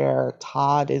episode where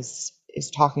Todd is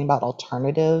talking about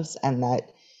alternatives and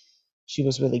that she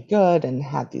was really good and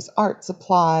had these art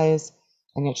supplies,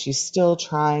 and yet she's still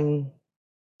trying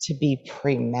to be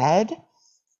pre-med.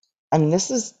 I mean,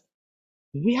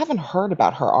 we haven't heard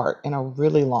about her art in a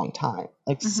really long time,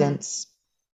 like Mm-hmm. since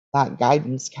that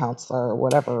guidance counselor or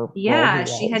whatever role he Yeah,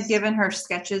 she had was. given her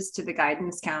sketches to the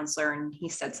guidance counselor, and he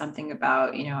said something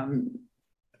about, you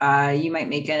might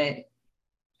make a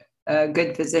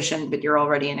good physician, but you're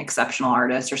already an exceptional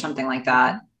artist or something like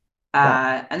that. Mhm.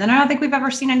 Yeah. And then I don't think we've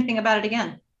ever seen anything about it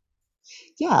again.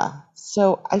 Yeah.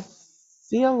 So I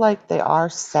feel like they are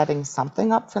setting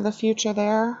something up for the future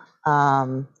there.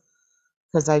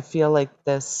 Because I feel like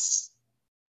this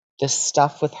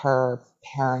stuff with her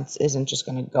parents isn't just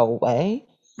going to go away.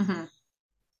 Mm-hmm.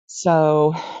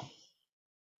 So,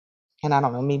 and I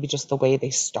don't know, maybe just the way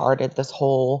they started this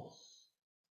whole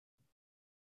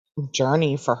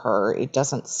journey for her, it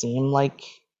doesn't seem like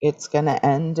it's going to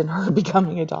end in her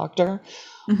becoming a doctor.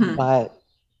 Mm-hmm. But,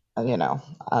 I don't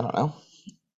know.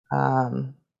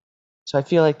 Um, so I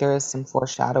feel like there is some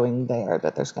foreshadowing there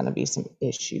that there's going to be some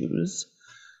issues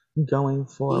going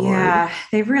forward. Yeah,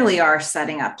 they really are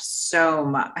setting up so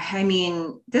much. I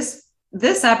mean, this.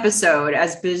 this episode,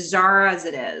 as bizarre as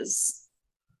it is,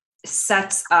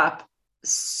 sets up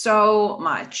so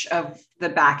much of the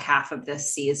back half of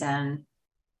this season,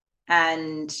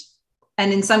 and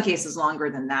in some cases longer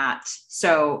than that.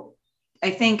 So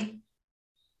I think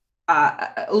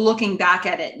looking back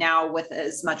at it now with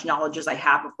as much knowledge as I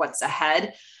have of what's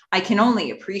ahead, I can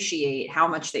only appreciate how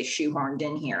much they shoehorned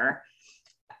in here.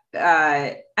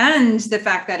 And the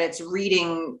fact that it's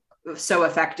reading so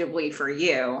effectively for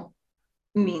you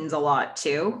means a lot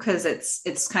too, because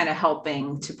it's kind of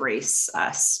helping to brace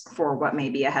us for what may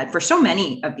be ahead for so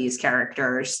many of these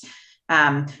characters.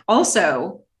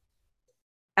 Also,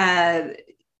 uh,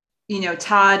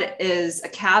 Todd is a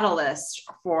catalyst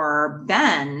for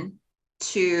Ben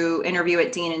to interview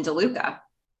at Dean and DeLuca.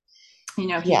 He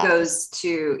goes Yes.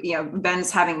 to,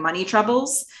 Ben's having money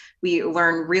troubles. We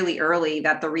learn really early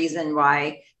that the reason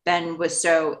why Ben was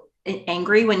so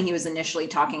angry when he was initially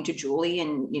talking to Julie,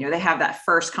 and they have that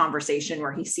first conversation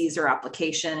where he sees her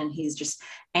application and he's just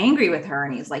angry with her,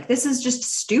 and he's like, this is just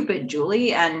stupid,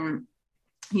 Julie. And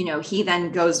he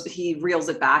then he reels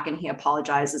it back and he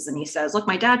apologizes and he says, look,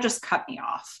 my dad just cut me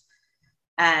off.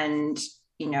 And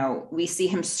we see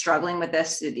him struggling with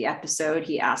this through the episode.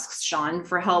 He asks Sean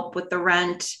for help with the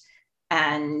rent,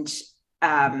 and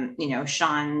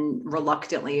Sean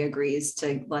reluctantly agrees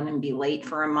to let him be late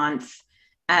for a month.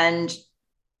 And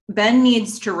Ben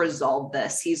needs to resolve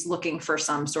this. He's looking for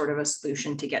some sort of a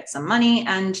solution to get some money.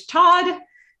 And Todd,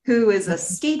 who is a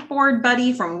skateboard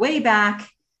buddy from way back,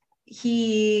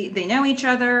 they know each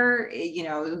other.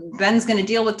 Ben's going to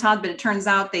deal with Todd, but it turns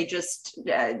out they just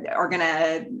are going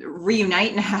to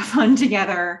reunite and have fun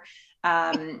together.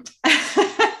 And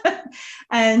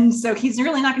so he's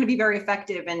really not going to be very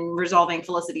effective in resolving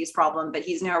Felicity's problem, but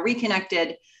he's now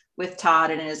reconnected with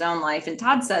Todd and in his own life. And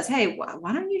Todd says, hey,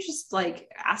 why don't you just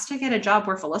ask to get a job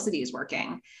where Felicity is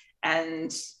working?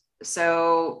 And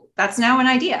so that's now an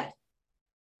idea.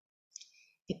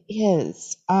 It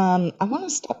is. I want to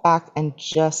step back and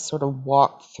just sort of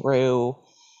walk through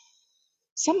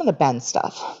some of the Ben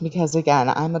stuff because, again,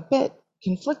 I'm a bit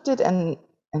conflicted and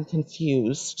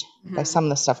confused by Mm-hmm. some of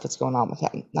the stuff that's going on with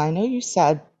him. Now, I know you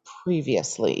said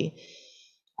previously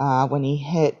when he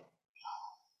hit,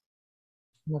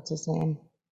 what's his name?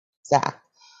 Zach.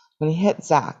 When he hit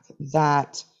Zach,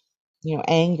 that,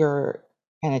 anger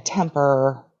and a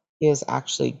temper is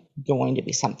actually going to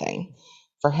be something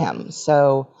for him.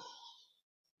 So,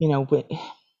 when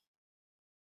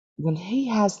he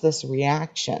has this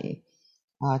reaction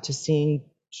to seeing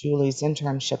Julie's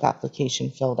internship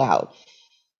application filled out,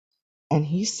 and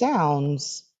he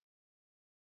sounds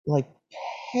like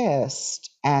pissed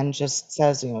and just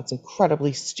says, it's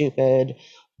incredibly stupid,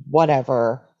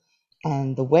 whatever.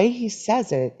 And the way he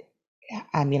says it,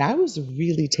 I mean, I was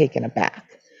really taken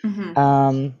aback. Mm-hmm.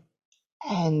 Um,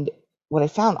 and what I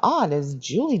found odd is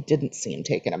Julie didn't seem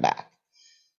taken aback.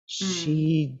 Mm.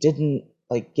 She didn't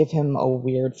give him a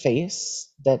weird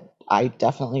face that I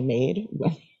definitely made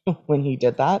when he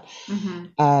did that. Mm-hmm.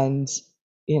 And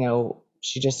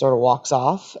she just sort of walks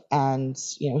off, and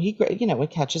he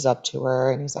catches up to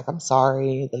her and he's like, I'm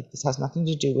sorry, this has nothing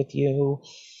to do with you.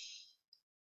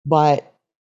 But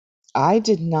I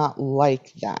did not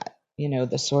like that,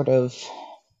 the sort of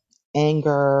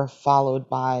anger followed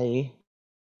by,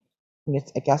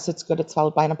 I guess it's good it's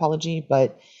followed by an apology,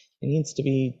 but it needs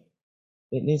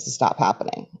to stop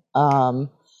happening. And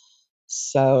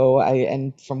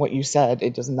from what you said,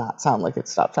 it does not sound like it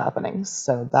stopped happening.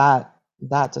 So that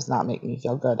does not make me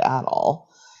feel good at all.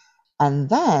 And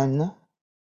then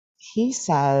he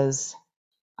says,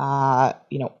 I'm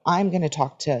going to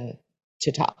talk to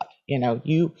Todd.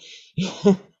 You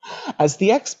as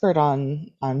the expert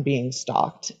on being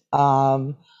stalked.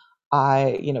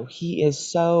 He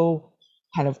is so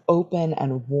kind of open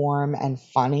and warm and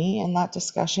funny in that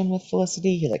discussion with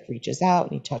Felicity. He reaches out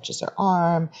and he touches her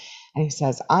arm and he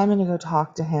says, I'm going to go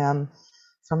talk to him.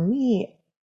 For me,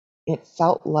 it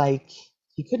felt like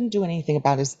he couldn't do anything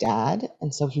about his dad.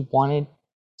 And so he wanted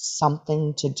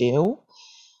something to do.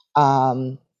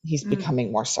 He's Mm.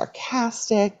 becoming more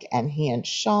sarcastic and he and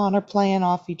Sean are playing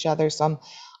off each other. So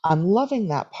I'm loving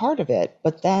that part of it.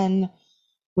 But then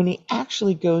when he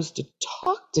actually goes to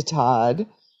talk to Todd,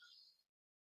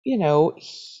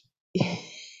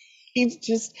 he's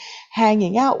just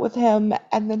hanging out with him.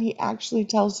 And then he actually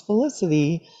tells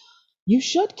Felicity, you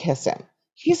should kiss him.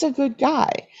 He's a good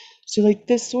guy. So,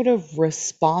 this sort of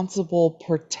responsible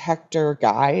protector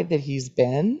guy that he's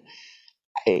been,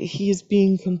 he's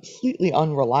being completely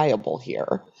unreliable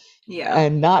here Yeah.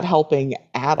 and not helping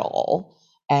at all.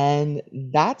 And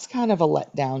that's kind of a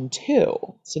letdown, too.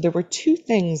 So, there were two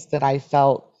things that I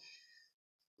felt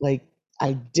like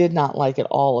I did not like at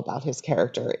all about his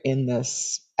character in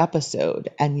this episode.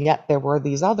 And yet there were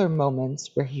these other moments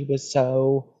where he was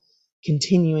so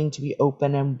continuing to be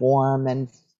open and warm and,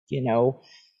 you know,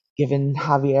 giving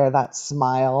Javier that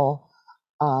smile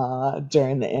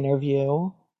during the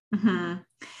interview. Mm-hmm.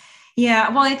 Yeah,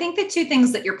 well, I think the two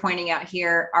things that you're pointing out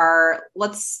here are,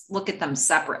 let's look at them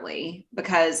separately,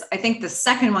 because I think the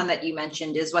second one that you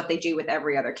mentioned is what they do with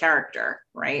every other character,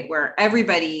 right? Where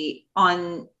everybody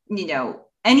on,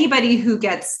 anybody who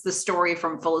gets the story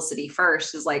from Felicity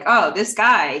first is like, oh, this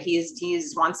guy,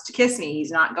 he's wants to kiss me.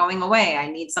 He's not going away. I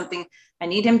need something. I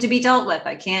need him to be dealt with.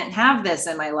 I can't have this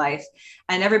in my life.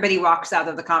 And everybody walks out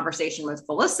of the conversation with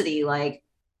Felicity like,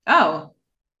 oh,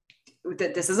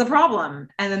 that this is a problem.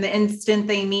 And then the instant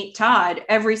they meet Todd,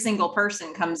 every single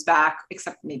person comes back,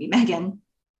 except maybe Megan.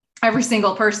 Every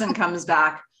single person comes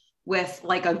back with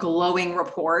like a glowing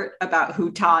report about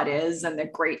who Todd is and the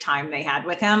great time they had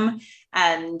with him.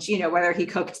 And, whether he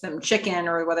cooked them chicken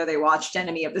or whether they watched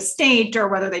Enemy of the State or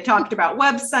whether they talked about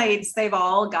websites, they've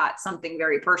all got something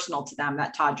very personal to them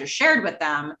that Todd just shared with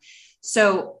them.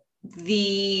 So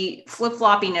the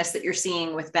flip-floppiness that you're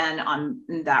seeing with Ben on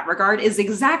in that regard is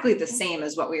exactly the same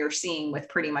as what we are seeing with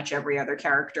pretty much every other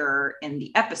character in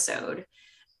the episode.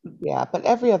 Yeah, but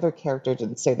every other character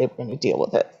didn't say they were going to deal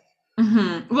with it.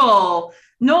 Mm-hmm. Well,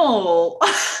 Noel,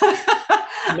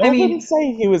 I Noel didn't mean,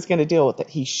 say he was going to deal with it.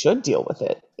 He should deal with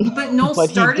it, but Noel but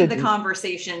he started the didn't.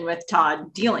 conversation with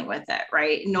Todd dealing with it,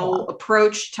 right? Noel Yeah.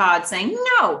 approached Todd saying,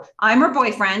 no, I'm her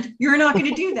boyfriend. You're not going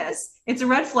to do this. It's a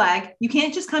red flag. You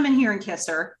can't just come in here and kiss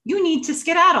her. You need to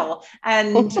skedaddle.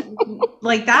 And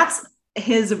like, that's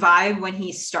his vibe when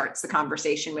he starts the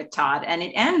conversation with Todd. And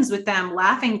it ends with them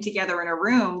laughing together in a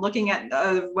room, looking at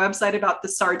a website about the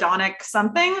sardonic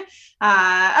something.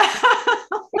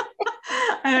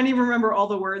 I don't even remember all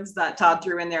the words that Todd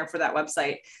threw in there for that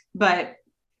website, but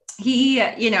he,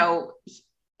 in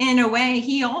a way,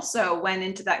 he also went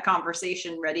into that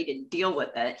conversation ready to deal with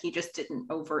it. He just didn't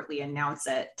overtly announce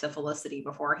it to Felicity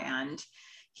beforehand.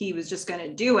 He was just going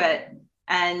to do it.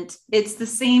 And it's the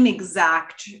same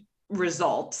exact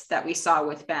result that we saw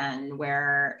with Ben,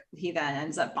 where he then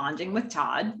ends up bonding with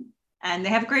Todd and they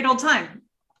have a great old time.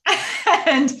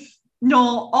 And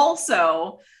Noel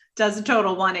also does a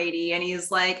total 180 and he's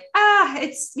like,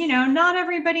 it's, not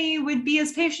everybody would be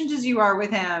as patient as you are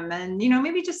with him. And,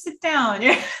 maybe just sit down.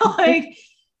 Like, I'm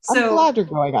so glad you're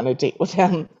going on a date with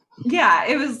him. yeah,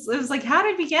 it was like, how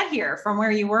did we get here from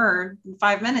where you were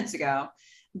 5 minutes ago?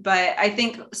 But I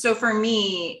think, so for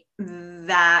me,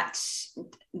 that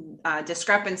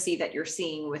discrepancy that you're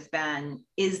seeing with Ben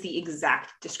is the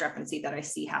exact discrepancy that I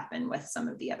see happen with some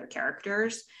of the other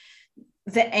characters.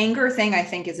 The anger thing, I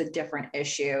think, is a different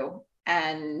issue.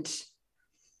 And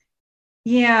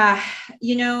yeah,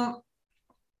 it'll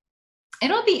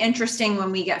be interesting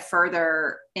when we get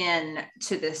further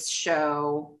into this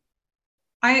show.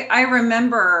 I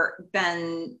remember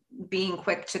Ben being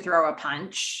quick to throw a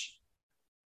punch.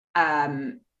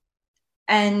 And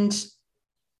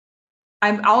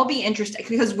I'll be interested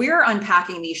because we're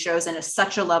unpacking these shows in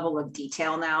such a level of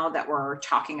detail now that we're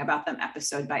talking about them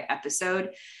episode by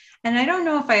episode. And I don't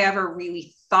know if I ever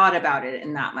really thought about it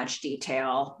in that much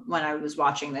detail when I was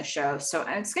watching this show. So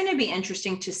it's going to be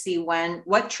interesting to see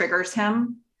what triggers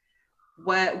him,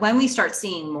 when we start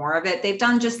seeing more of it. They've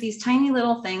done just these tiny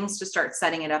little things to start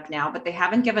setting it up now, but they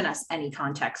haven't given us any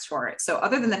context for it. So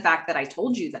other than the fact that I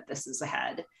told you that this is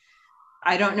ahead,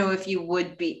 I don't know if you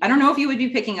would be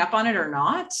picking up on it or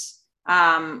not.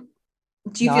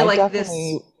 Do you No, feel I like this?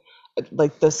 definitely,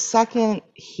 like the second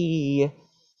he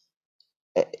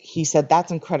said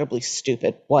that's incredibly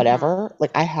stupid, Mm-hmm, whatever,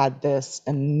 like I had this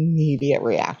immediate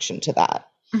reaction to that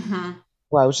mm-hmm,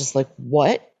 where I was just like,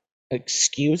 what?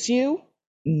 Excuse you?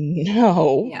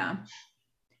 No. yeah.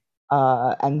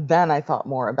 And then I thought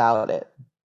more about it.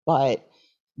 But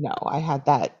no, I had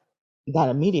that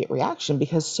immediate reaction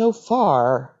because so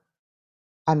far,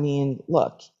 I mean,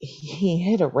 look, he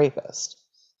hit a rapist.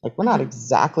 Like we're not Mm-hmm,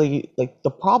 exactly like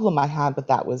the problem I had with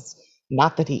that was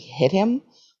not that he hit him,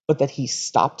 but that he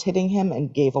stopped hitting him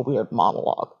and gave a weird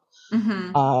monologue.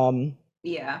 mm-hmm. Um,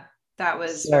 Yeah, that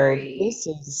was so very this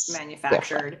is different.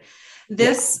 manufactured. Yeah.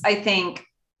 This, I think,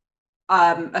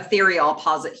 a theory I'll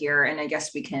posit here, and I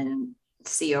guess we can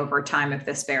see over time if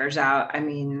this bears out. I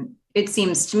mean, it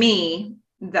seems to me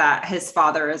that his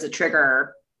father is a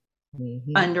trigger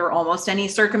Hmm. under almost any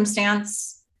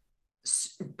circumstance.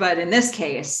 But in this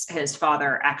case, his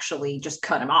father actually just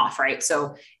cut him off, right?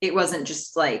 So it wasn't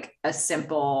just like a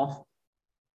simple.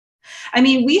 I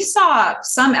mean, we saw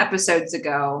some episodes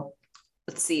ago,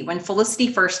 let's see, when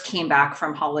Felicity first came back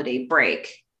from holiday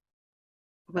break,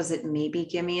 was it maybe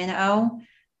Gimme an O,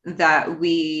 that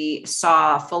we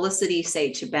saw Felicity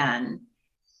say to Ben,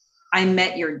 I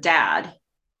met your dad,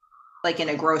 like in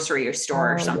a grocery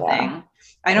store or Oh, yeah. something.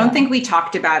 I don't Yeah. think we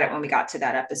talked about it when we got to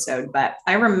that episode, but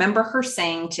I remember her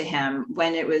saying to him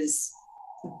when it was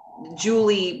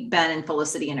Julie, Ben, and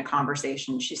Felicity in a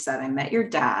conversation, she said, I met your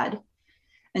dad.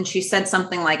 And she said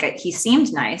something like, he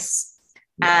seemed nice.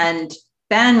 Yeah. And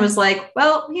Ben was like,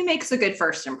 well, he makes a good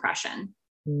first impression.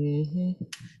 Mm-hmm.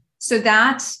 So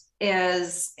that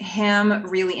is him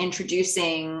really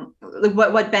introducing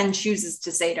what Ben chooses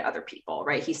to say to other people,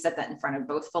 right? He said that in front of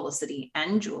both Felicity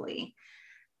and Julie.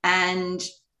 And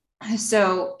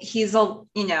so he's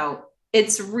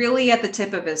it's really at the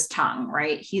tip of his tongue,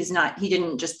 right? He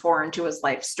didn't just pour into his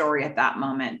life story at that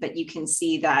moment, but you can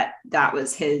see that that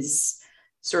was his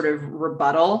sort of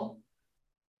rebuttal.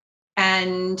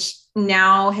 And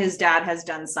now his dad has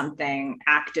done something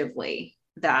actively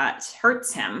that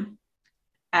hurts him.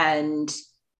 And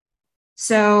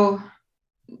so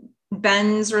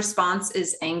Ben's response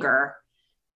is anger.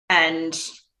 And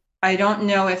I don't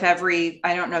know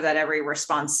that every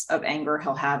response of anger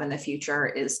he'll have in the future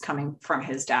is coming from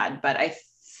his dad, but I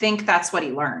think that's what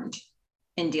he learned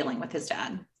in dealing with his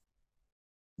dad.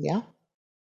 Yeah.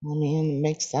 I mean, it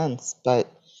makes sense,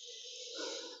 but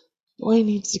boy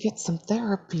needs to get some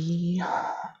therapy.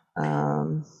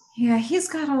 Um, Yeah, he's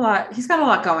got a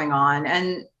lot going on.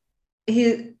 And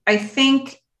I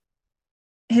think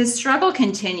his struggle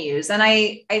continues. And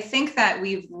I think that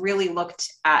we've really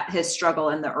looked at his struggle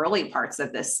in the early parts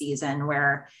of this season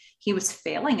where he was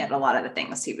failing at a lot of the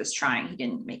things he was trying. He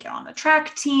didn't make it on the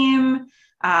track team.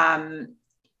 Um,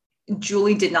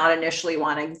 Julie did not initially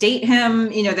want to date him.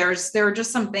 There were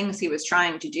just some things he was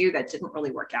trying to do that didn't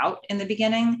really work out in the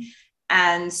beginning.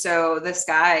 And so this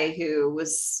guy who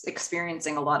was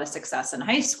experiencing a lot of success in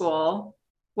high school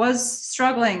was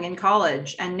struggling in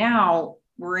college. And now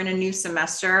we're in a new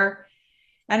semester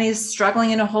and he's struggling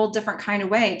in a whole different kind of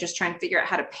way, just trying to figure out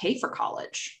how to pay for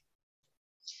college.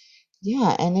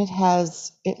 yeah, and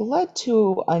it led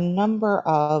to a number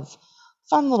of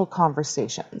fun little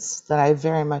conversations that I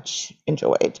very much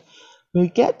enjoyed. We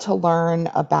get to learn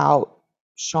about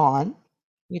Sean.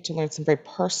 We get to learn some very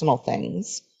personal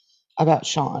things about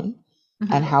Sean and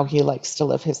Mm-hmm. how he likes to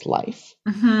live his life.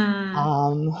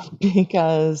 Mm-hmm.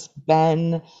 Because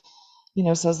Ben,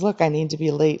 says, look, I need to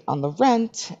be late on the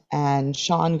rent. And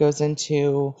Sean goes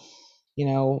into,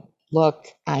 look,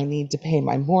 I need to pay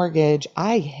my mortgage.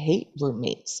 I hate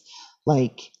roommates.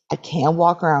 Like, I can't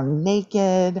walk around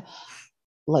naked.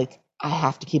 Like, I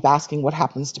have to keep asking what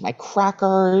happens to my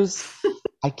crackers.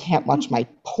 I can't watch my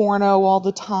porno all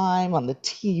the time on the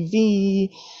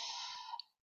TV.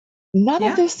 None of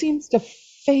Yeah. this seems to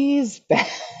phase Ben.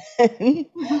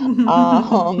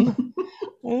 I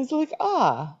was like,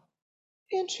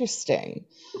 interesting.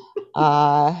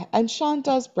 And Sean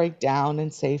does break down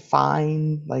and say,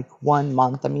 fine, like 1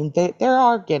 month. I mean, they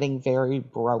are getting very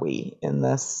broy in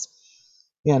this,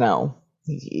 you know.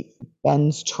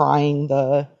 Ben's trying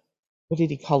what did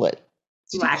he call it?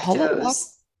 Did he call it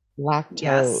Lactose. lactose?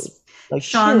 Yes. Like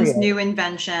Sean's Cheerios. new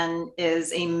invention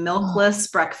is a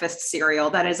milkless breakfast cereal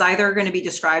that is either going to be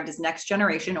described as next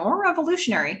generation or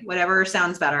revolutionary, whatever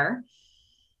sounds better.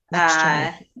 Next Uh,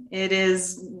 generation. it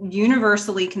is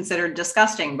universally considered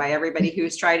disgusting by everybody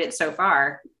who's tried it so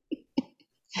far.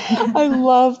 I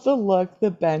love the look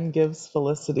that Ben gives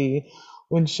Felicity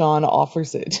when Sean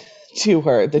offers it to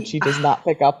her that she does not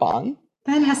pick up on.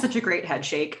 Ben has such a great head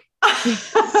shake.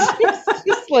 He's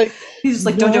just like, He's just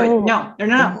like, don't do it. no, No, no,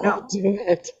 no, don't no, do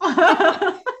it.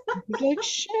 no. He's like,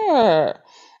 sure.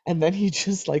 And then he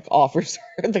just like offers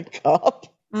her the cup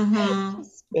to Mm-hmm.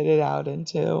 spit it out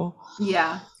into.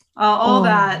 Yeah. All Oh,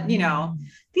 that,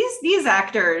 these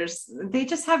actors, they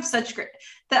just have such great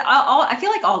that all I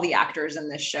feel like all the actors in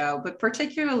this show, but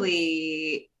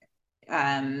particularly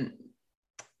um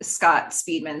Scott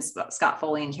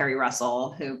Foley and Terry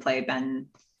Russell, who play Ben,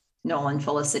 Nolan,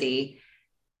 Felicity.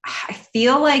 I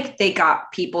feel like they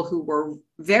got people who were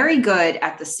very good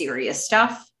at the serious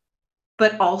stuff,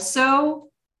 but also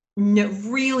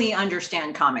really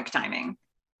understand comic timing.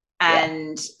 yeah.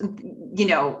 And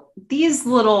these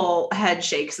little head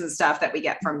shakes and stuff that we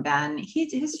get from Ben,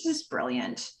 he's just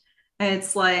brilliant. And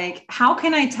it's like, how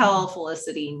can I tell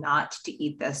Felicity not to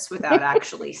eat this without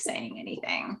actually saying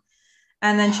anything?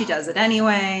 And then she does it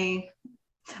anyway.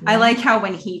 I Yeah. like how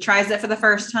when he tries it for the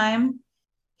first time,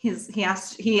 he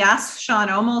asks Sean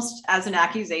almost as an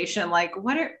accusation, like,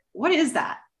 what is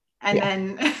that? And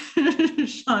Yeah. then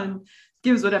Sean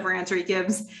gives whatever answer he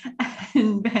gives,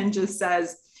 and Ben just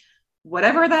says,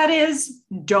 whatever that is,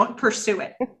 don't pursue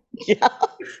it. Yeah.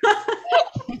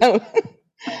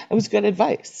 It was good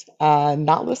advice.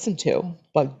 Not listened to,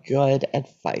 but good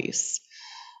advice.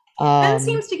 Ben Um,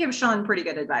 seems to give Sean pretty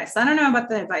good advice. I don't know about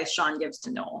the advice Sean gives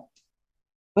to Noel.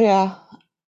 yeah,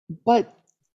 but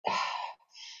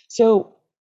so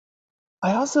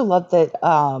I also love that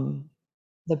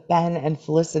Ben and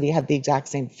Felicity had the exact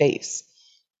same face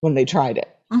when they tried it.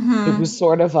 It Mm-hmm. was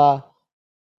sort of a,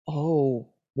 oh,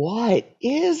 what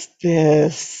is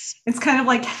this? It's kind of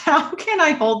like, how can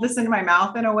I hold this in my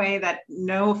mouth in a way that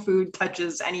no food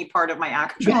touches any part of my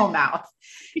actual mouth?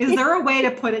 Is there a way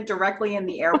to put it directly in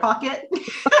the air pocket?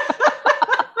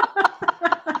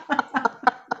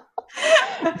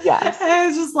 Yes. And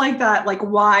it's just like that, like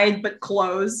wide but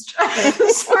closed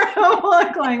sort of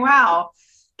look like, wow,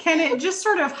 can it just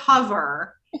sort of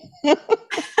hover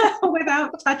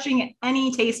without touching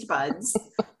any taste buds?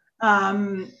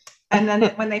 Um, and then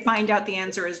when they find out the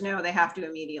answer is no, they have to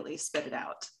immediately spit it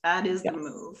out. That is the Yes.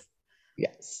 move.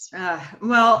 Yes.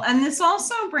 Well, and this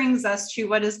also brings us to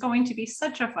what is going to be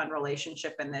such a fun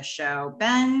relationship in this show,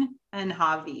 Ben and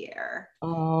Javier.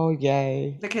 Oh,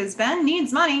 yay. Because Ben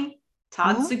needs money.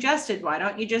 Todd Uh-huh. suggested, why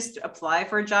don't you just apply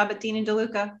for a job at Dean and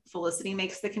DeLuca? Felicity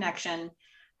makes the connection.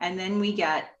 And then we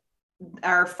get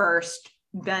our first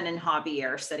Ben and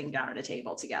Javier sitting down at a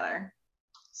table together.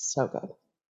 So good.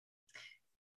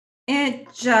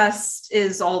 It just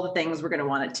is all the things we're going to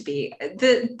want it to be.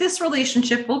 This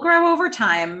relationship will grow over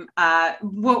time.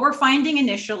 What we're finding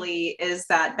initially is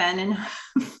that Ben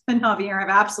and Javier have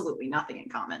absolutely nothing in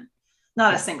common.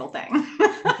 Not a Yeah. single thing.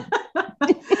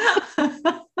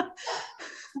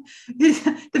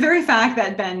 The very fact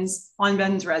that Ben's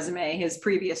resume, his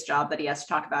previous job that he has to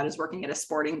talk about is working at a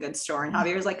sporting goods store, and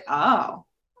Javier's like, oh,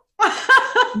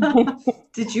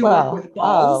 did you work Well, with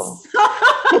balls?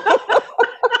 oh.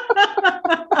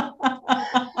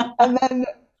 And then,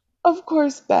 of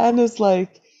course, Ben is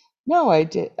like, no, I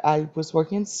did. I was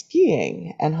working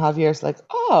skiing. And Javier's like,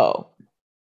 oh,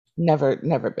 never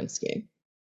been skiing.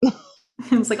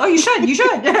 It's like, oh, you should.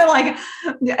 Like,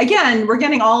 again, we're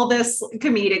getting all this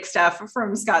comedic stuff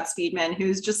from Scott Speedman,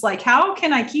 who's just like, how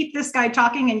can I keep this guy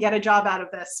talking and get a job out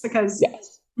of this? Because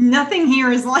Yes. nothing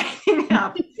here is lining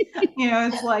up.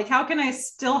 It's like, how can I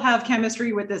still have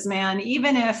chemistry with this man,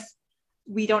 even if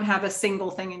we don't have a single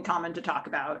thing in common to talk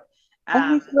about? And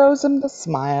he Um, throws him the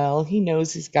smile. He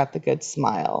knows he's got the good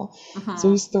smile. So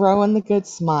mhm. he's throwing the good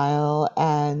smile.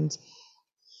 And,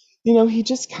 he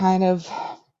just kind of,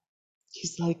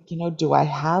 he's like, do I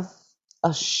have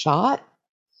a shot?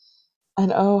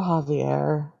 And oh,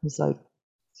 Javier, he's like,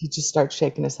 he just starts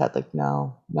shaking his head like,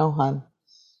 no, no, hun,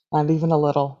 not even a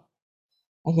little.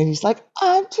 And then he's like,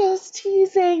 I'm just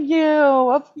teasing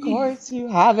you. Of course you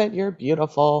have it. You're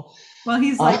beautiful. Well,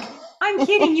 he's Uh, like, I'm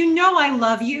kidding. You know, I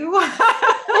love you.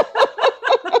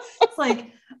 It's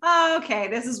like, oh, okay,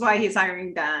 this is why he's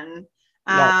hiring Ben.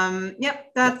 yep. Yep,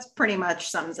 Yep. that's pretty much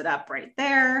sums it up right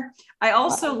there. I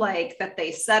also Uh, like that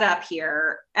they set up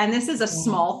here, and this is a mhm.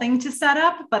 small thing to set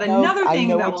up, but No, another I thing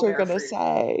know that what will you're bear going to fruit.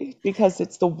 say because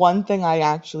it's the one thing I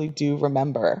actually do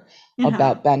remember Uh-huh.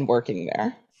 about Ben working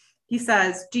there. He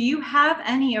says, do you have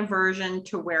any aversion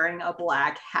to wearing a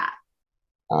black hat?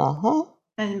 Uh-huh.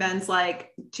 And Ben's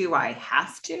like, do I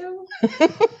have to?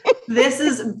 This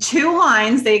is two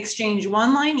lines. They exchange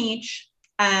one line each,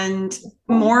 and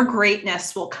more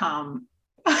greatness will come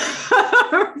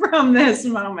from this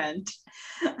moment.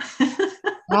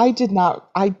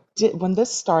 When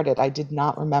this started, I did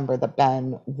not remember that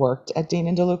Ben worked at Dean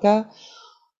and DeLuca,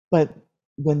 but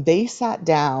when they sat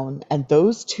down and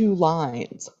those two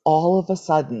lines, all of a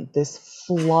sudden, this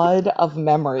flood of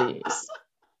memories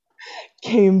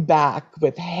came back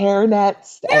with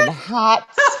hairnets and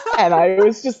hats. And I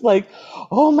was just like,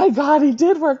 oh my God, he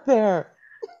did work there.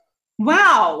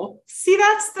 Wow. See,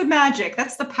 that's the magic.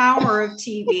 That's the power of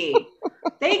TV.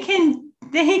 They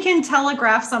can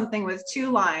telegraph something with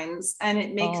two lines, and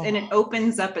it Oh,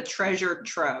 opens up a treasure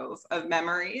trove of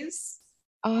memories.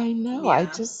 I know.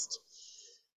 Yeah.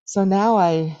 So now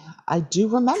I do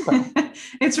remember.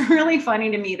 It's really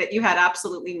funny to me that you had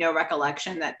absolutely no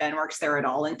recollection that Ben works there at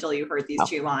all until you heard these Oh.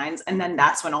 two lines. And then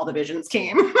that's when all the visions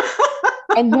came.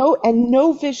 And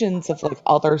no visions of like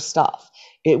other stuff.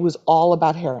 It was all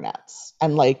about hairnets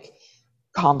and like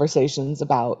conversations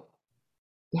about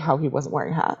how he wasn't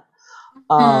wearing a hat.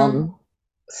 Hmm. Um,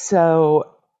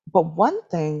 so, but one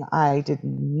thing I did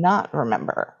not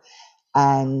remember,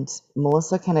 and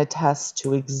Melissa can attest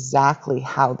to exactly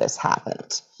how this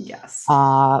happened. Yes.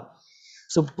 Uh,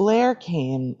 so Blair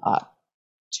came up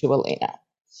to Elena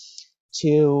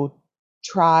to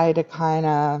try to kind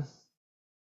of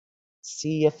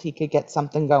see if he could get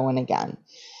something going again.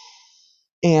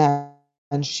 And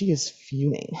and she is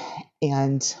fuming.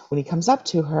 And when he comes up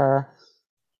to her,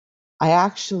 I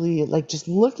actually, like, just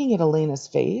looking at Elena's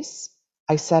face,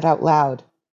 I said out loud,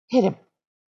 hit him,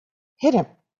 hit him,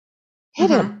 hit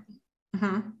him. Mm-hmm.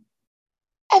 Mm-hmm.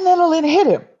 And then Elena hit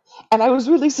him. And I was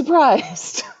really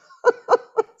surprised.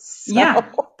 Yeah,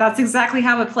 So, that's exactly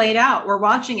how it played out. We're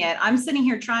watching it. I'm sitting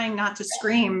here trying not to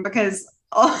scream because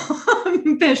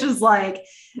Fish is like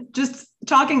just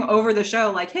talking over the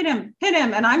show, like hit him, hit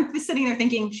him. And I'm sitting there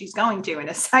thinking she's going to in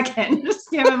a second. Just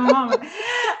give him a moment.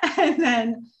 And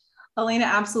then Elena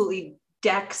absolutely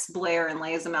decks Blair and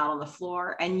lays him out on the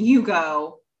floor. And you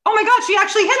go, oh my God, she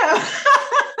actually hit him.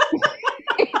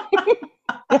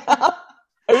 yeah,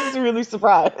 I was really That was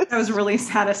surprised. really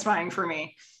satisfying for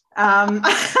me.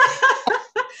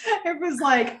 It was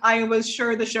like I was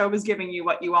sure the show was giving you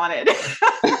what you wanted.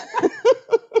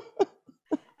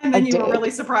 And I then you were really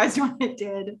did, surprised when it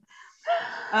did.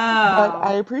 but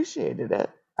I Oh, appreciated it.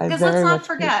 I because let's very not much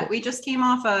forget, appreciate we just came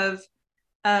off of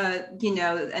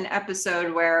an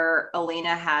episode where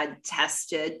Elena had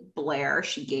tested Blair.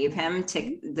 She gave him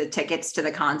the tickets to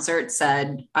the concert,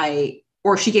 said,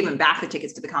 or she gave him back the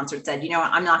tickets to the concert, said,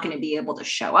 I'm not going to be able to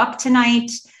show up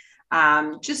tonight.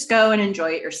 Just go and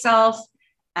enjoy it yourself.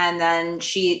 And then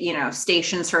she,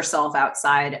 stations herself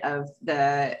outside of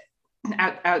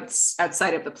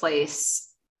outside of the place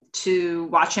to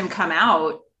watch him come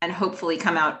out and hopefully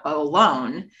come out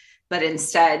alone. But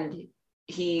instead,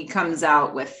 he comes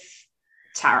out with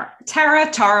Tara,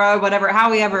 whatever,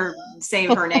 how we ever say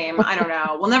her name. I don't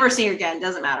know. We'll never see her again.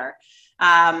 Doesn't matter.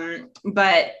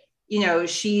 But,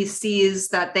 she sees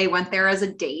that they went there as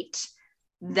a date.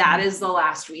 That is the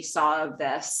last we saw of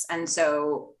this. And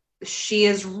so she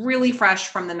is really fresh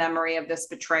from the memory of this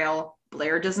betrayal.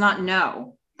 Blair does not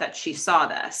know that she saw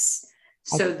this.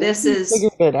 I So think this he is,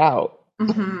 figured it out.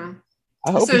 mm-hmm.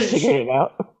 I hope he So figured it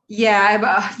out.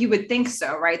 yeah, you would think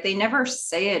so, right? They never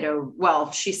say it.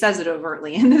 Well, she says it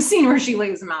overtly in the scene where she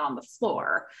lays him out on the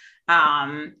floor.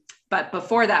 But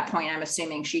before that point, I'm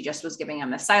assuming she just was giving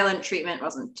him the silent treatment,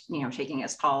 wasn't, taking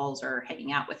his calls or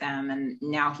hanging out with him. And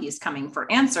now he's coming for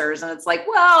answers. And it's like,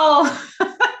 well,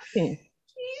 Hmm.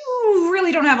 you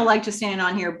really don't have a leg to stand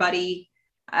on here, buddy.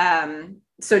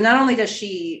 So not only does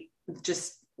she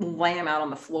just lay him out on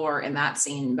the floor in that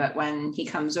scene, but when he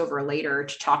comes over later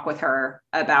to talk with her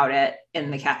about it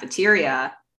in the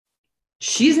cafeteria,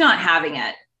 she's not having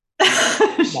it.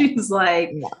 No, She's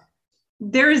like, no.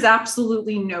 there is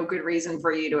absolutely no good reason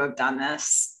for you to have done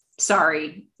this.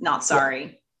 Sorry, not Yeah.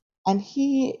 sorry. And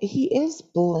he is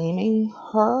blaming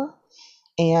her,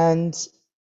 and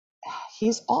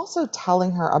he's also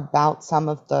telling her about some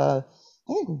of the,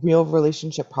 I think, real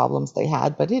relationship problems they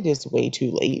had, but it is way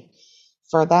too late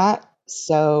for that.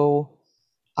 So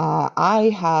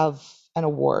I have an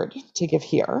award to give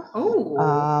here. Oh,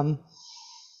 Um,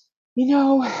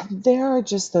 there are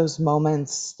just those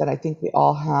moments that I think we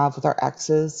all have with our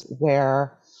exes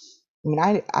where, I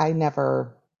mean, I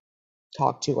never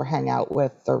talk to or hang out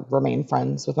with or remain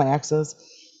friends with my exes.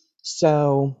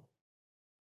 So,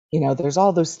 there's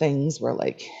all those things where,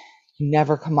 like, you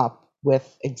never come up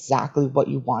with exactly what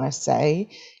you want to say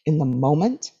in the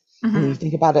moment. And then you mm-hmm.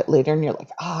 think about it later and you're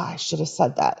like, I should have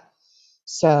said that.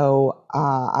 So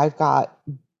I've got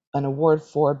an award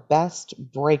for best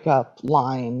breakup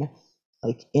line,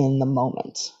 like in the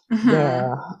moment, Mm-hmm.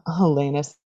 where Helena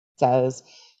says,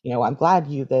 I'm glad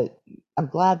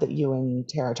that you and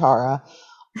Tara Tara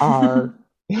are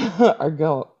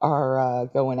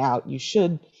going out. You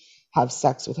should have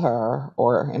sex with her,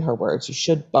 or in her words, you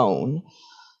should bone,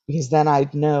 because then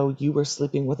I'd know you were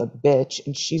sleeping with a bitch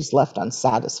and she's left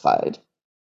unsatisfied.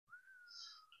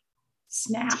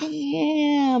 Snap.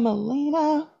 Damn,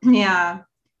 Elena. Yeah.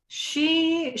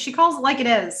 She calls it like it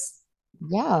is.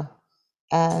 Yeah,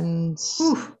 and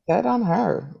Whew. good on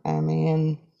her. I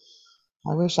mean,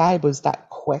 I wish I was that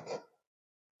quick.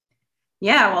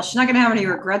 Yeah, well, she's not going to have any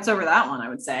regrets over that one, I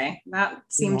would say. That You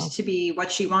seemed know. to be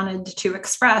what she wanted to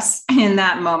express in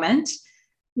that moment.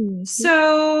 Mhm.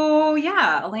 So,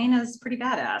 yeah, Elena's pretty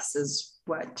badass, is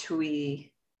what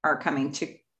we are coming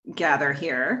to gather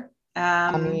here.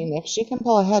 I mean, if she can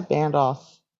pull a headband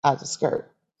off as a skirt,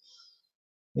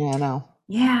 you know.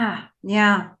 Yeah,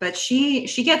 but she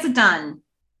gets it done,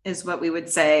 is what we would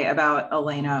say about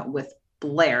Elena with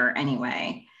Blair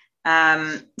anyway.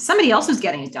 Somebody else who's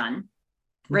getting it done,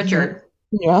 Mhm. Richard.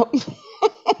 Yep.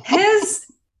 His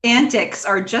antics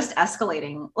are just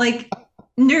escalating. Like,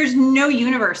 there's no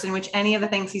universe in which any of the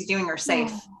things he's doing are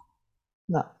safe.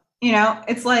 No.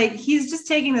 It's like he's just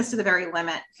taking this to the very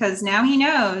limit because now he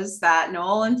knows that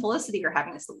Noel and Felicity are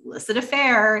having this illicit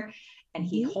affair. and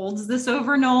he Mhm. holds this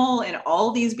over Noel in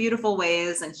all these beautiful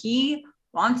ways. And he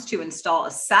wants to install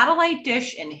a satellite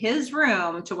dish in his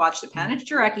room to watch the Panic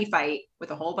fight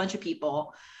with a whole bunch of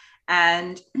people.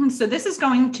 And so this is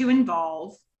going to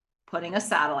involve putting a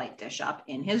satellite dish up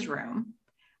in his room,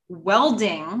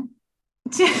 welding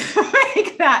to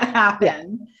make that Yeah.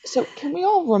 happen. So can we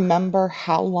all remember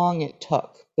how long it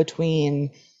took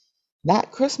between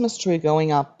that Christmas tree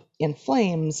going up in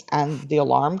flames and the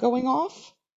alarm going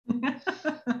off?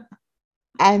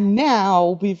 And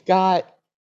now we've got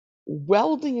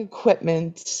welding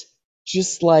equipment,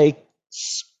 just like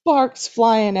sparks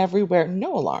flying everywhere.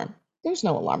 No alarm. There's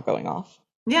no alarm going off.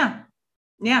 Yeah.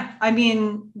 Yeah. I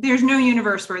mean, there's no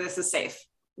universe where this is safe.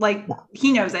 Like, No.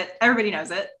 he knows it. Everybody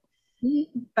knows it. Mhm.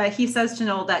 But he says to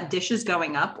Noel, that dish is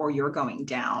going up or you're going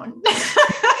down.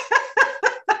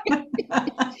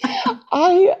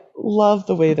 I love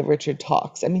the way that Richard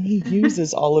talks. I mean, he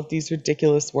uses all of these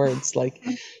ridiculous words like,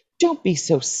 don't be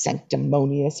so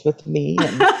sanctimonious with me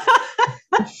and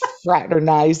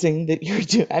fraternizing that you're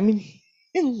doing. I mean,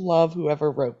 I love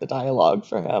whoever wrote the dialogue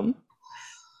for him.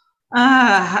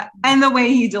 And the way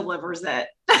he delivers it.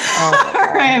 Oh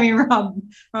my I God. mean,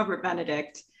 Robert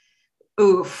Benedict.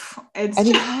 Oof. It's And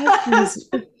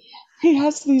just. he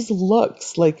has these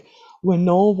looks like when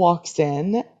Noel walks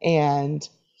in and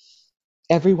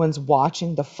everyone's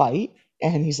watching the fight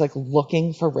and he's like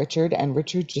looking for Richard and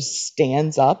Richard just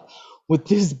stands up with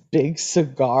this big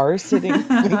cigar sitting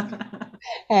like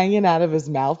hanging out of his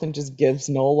mouth and just gives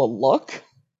Noel a look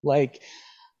like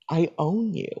I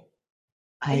own you.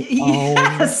 I own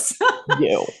Yes.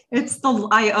 you. It's the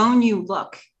I own you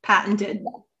look, patented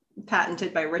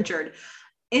by Richard.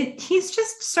 He's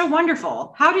just so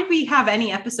wonderful. How did we have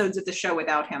any episodes of the show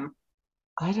without him?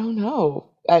 I don't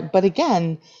know. But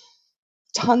again,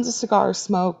 tons of cigar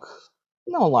smoke,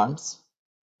 no alarms.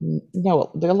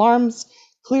 No, the alarms,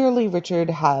 clearly Richard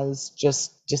has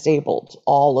just disabled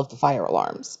all of the fire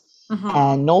alarms. Mm-hmm.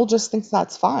 And Noel just thinks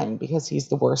that's fine because he's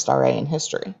the worst RA in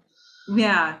history.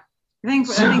 Yeah. I think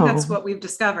that's So, what we've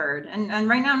discovered. And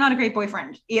right now I'm not a great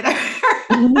boyfriend either.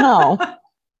 no,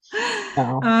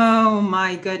 no. Oh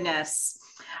my goodness.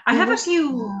 I There have were a few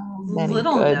so many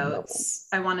little good notes moments.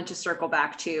 I wanted to circle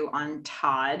back to on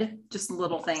Todd, just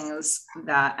little Yes. things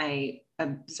that I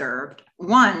observed.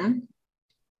 One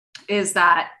is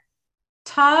that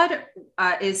Todd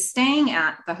is staying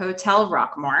at the Hotel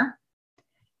Rockmore,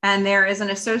 and there is an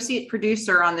associate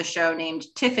producer on the show named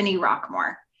Tiffany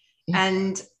Rockmore.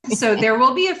 And so there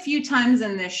will be a few times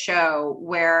in this show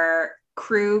where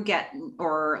crew get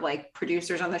or like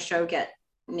producers on the show get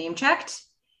name checked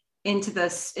into the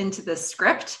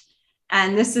script.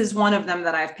 And this is one of them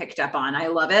that I've picked up on. I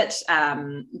love it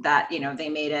that they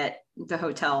made it the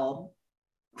hotel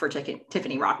for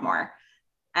Tiffany Rockmore.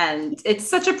 And it's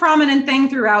such a prominent thing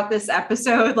throughout this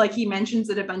episode. Like, he mentions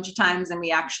it a bunch of times, and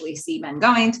we actually see men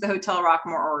going to the Hotel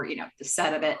Rockmore or, the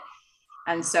set of it.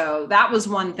 And so that was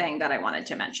one thing that I wanted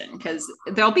to mention, because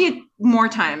there'll be more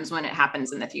times when it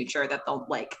happens in the future that they'll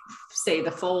like say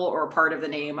the full or part of the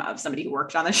name of somebody who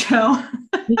worked on the show.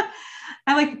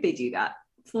 I like that they do that.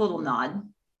 It's a little nod.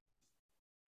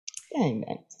 Very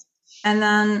nice. And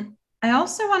then I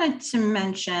also wanted to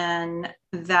mention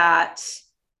that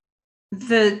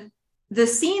the the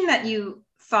scene that you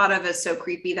thought of as so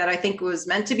creepy, that I think was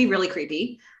meant to be really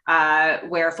creepy,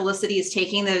 where Felicity is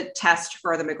taking the test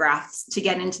for the McGraths to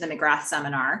get into the McGrath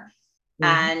seminar, Mhm.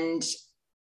 and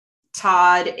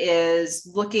Todd is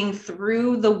looking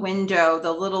through the window,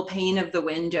 the little pane of the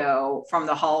window from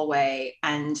the hallway,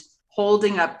 and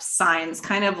holding up signs,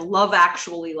 kind of Love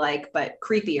Actually like, but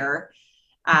creepier.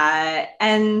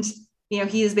 And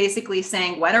he is basically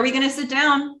saying, "When are we going to sit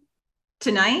down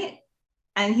tonight?"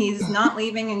 And he's not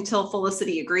leaving until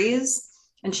Felicity agrees.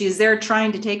 And she's there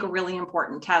trying to take a really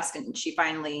important test, and she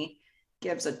finally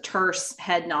gives a terse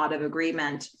head nod of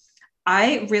agreement.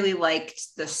 I really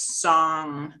liked the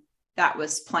song that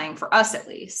was playing for us, at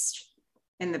least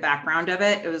in the background of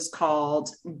it. It was called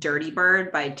Dirty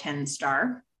Bird by Ten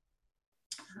Star.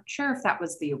 I'm not sure if that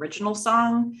was the original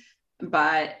song,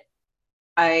 but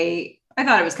I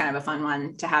thought it was kind of a fun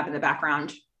one to have in the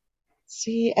background.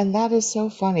 See, and that is so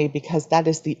funny because that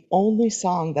is the only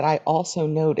song that I also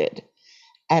noted,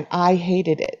 and I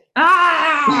hated it.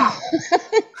 Ah!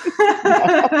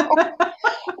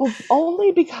 Well,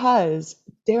 only because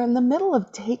they're in the middle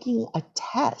of taking a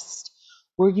test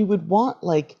where you would want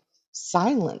like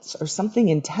silence or something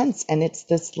intense, and it's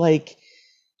this like,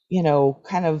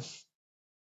 kind of,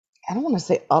 I don't want to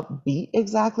say upbeat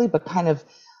exactly, but kind of,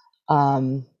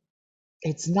 um,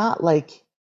 it's not like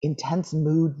intense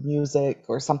mood music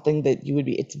or something that you would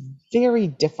be, it's very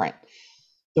different.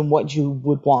 than what you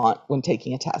would want when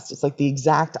taking a test. It's like the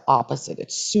exact opposite.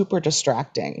 It's super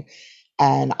distracting.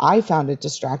 And I found it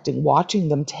distracting watching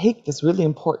them take this really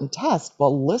important test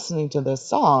while listening to this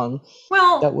song that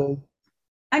Well, was.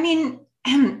 I mean,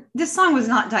 this song was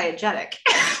not diegetic.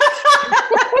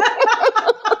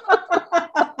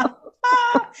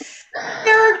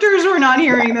 Characters were not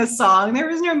hearing this song. There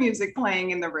was no music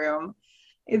playing in the room.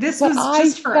 This But was I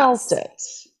just for felt us. it.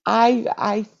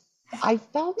 I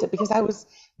felt it because I was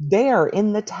there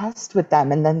in the test with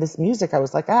them. And then this music, I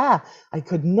was like, I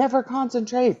could never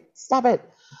concentrate. Stop it.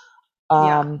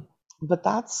 Yeah. Um, but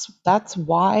that's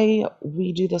why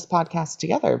we do this podcast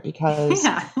together, because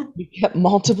Yeah. we get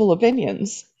multiple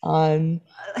opinions on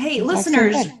Hey, the exact same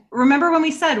listeners, thing. remember when we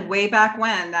said way back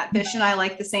when that Fish and I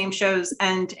like the same shows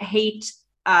and hate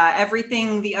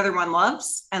everything the other one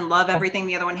loves and love Yeah, everything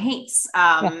the other one hates?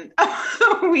 yeah.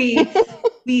 We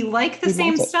we like the We same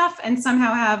meant it. stuff and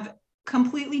somehow have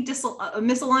completely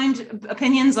misaligned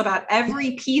opinions about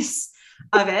every piece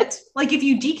of it. Like if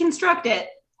you deconstruct it,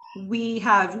 we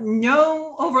have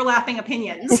no overlapping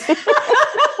opinions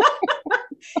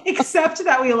except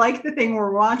that we like the thing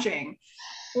we're watching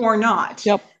or not.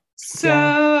 Yep. Yeah.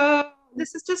 So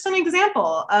this is just an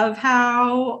example of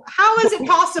how is it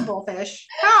possible, Fish?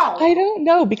 How? I don't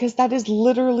know, because that is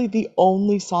literally the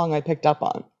only song I picked up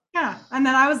on. Yeah. And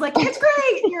then I was like, it's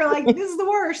great. And you're like, this is the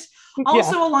worst. Yeah.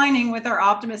 Also aligning with our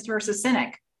optimist versus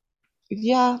cynic.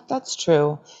 Yeah, that's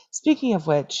true. Speaking of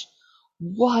which,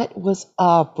 what was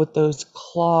up with those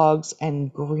clogs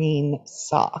and green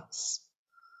socks?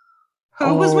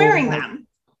 Who was Oh wearing my. them?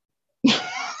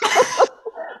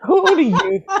 Who do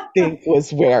you think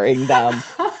was wearing them?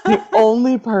 The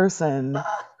only person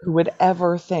who would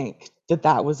ever think that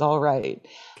that was all right.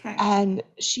 Okay. And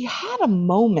she had a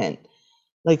moment,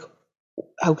 like,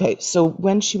 okay, so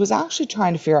when she was actually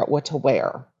trying to figure out what to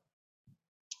wear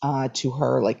to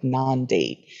her like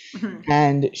non-date, Mhm.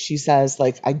 and she says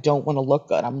like, I don't want to look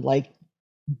good. I'm like,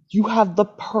 you have the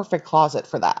perfect closet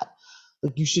for that.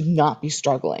 Like, you should not be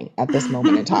struggling at this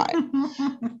moment in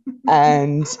time.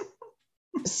 And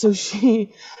so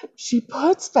she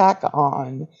puts back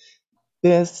on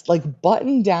this like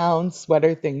button down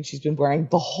sweater thing she's been wearing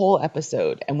the whole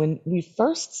episode. And when we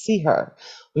first see her,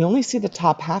 we only see the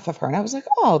top half of her. And I was like,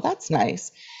 oh, that's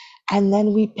nice. And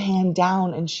then we pan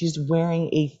down and she's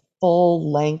wearing a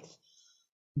full length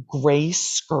gray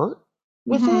skirt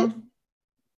with it. Mhm.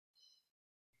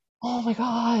 Oh my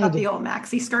Got the God. old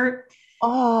maxi skirt.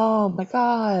 Oh my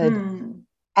God. Hmm.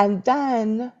 And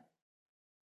then,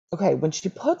 okay, when she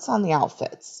puts on the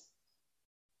outfits,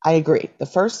 I agree. The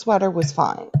first sweater was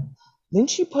fine. Then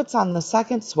she puts on the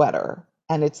second sweater,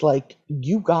 and it's like,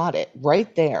 you got it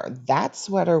right there. That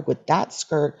sweater with that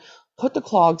skirt, put the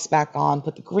clogs back on,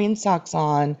 put the green socks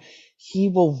on. He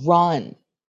will run.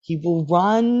 He will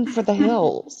run for the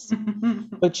hills.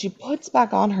 But she puts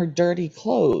back on her dirty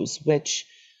clothes, which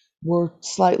were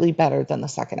slightly better than the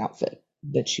second outfit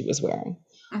that she was wearing.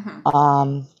 Mhm.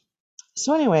 Um,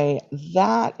 so anyway,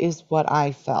 that is what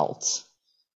I felt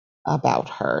about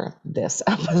her this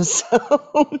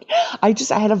episode. I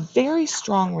had a very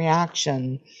strong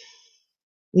reaction.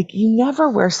 Like, you never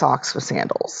wear socks with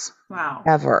sandals, Wow.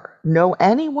 ever. No,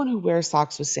 anyone who wears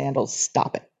socks with sandals,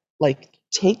 stop it. Like,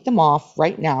 take them off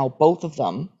right now, both of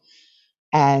them,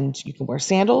 and you can wear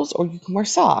sandals or you can wear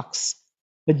socks,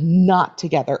 but not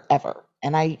together ever.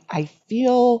 And I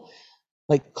feel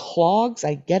like clogs,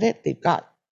 I get it, they've got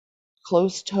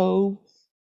closed toe,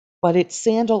 but it's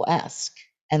sandal-esque.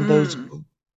 And Mm.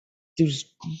 those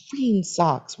green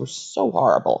socks were so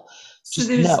horrible. So Just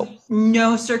there's no,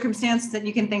 no circumstance that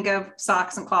you can think of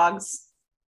socks and clogs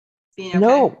being okay.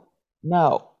 no,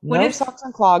 no, What no if, socks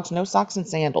and clogs, no socks and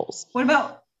sandals. what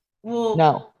about, well,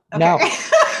 No, okay. no.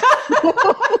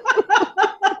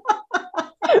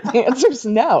 The answer is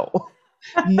no.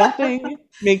 Nothing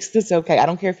makes this okay. I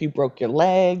don't care if you broke your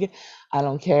leg. I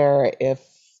don't care if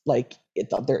like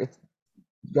your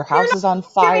You're house not is on giving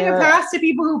a fire. pass to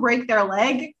people who break their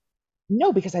leg.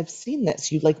 No, because I've seen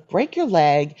this. You like break your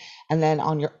leg, and then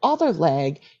on your other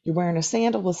leg, you're wearing a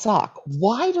sandal with sock.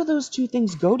 Why do those two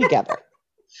things go together?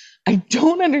 I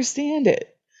don't understand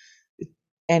it. Huh.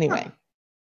 Anyway,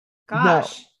 no,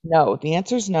 Gosh. no. The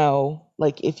answer is no.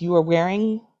 Like, if you are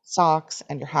wearing socks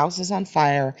and your house is on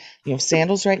fire, you have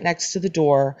sandals right next to the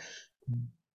door,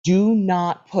 do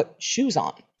not put shoes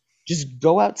on. Just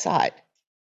go outside.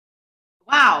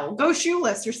 Wow. Go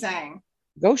shoeless, you're saying.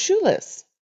 Go shoeless.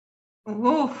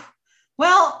 Oof.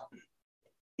 Well,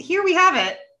 here we have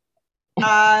it.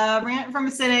 Rant from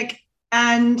a cynic.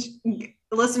 And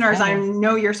listeners, I Oh.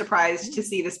 know you're surprised to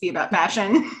see this be about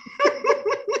fashion.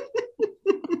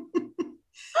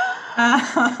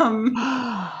 Um,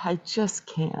 I just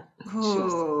can't. Just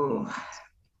ooh, can't.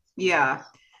 yeah.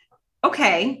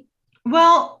 Okay.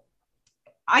 Well,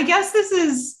 I guess this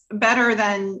is better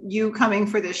than you coming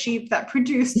for the sheep that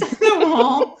produced the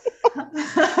wool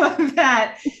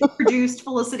that produced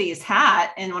Felicity's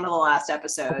hat in one of the last Okay,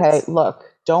 episodes. look,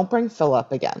 don't bring Phil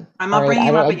up again. I'm All not right, bringing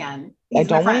him up again. I He's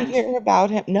my don't want to friend. hear about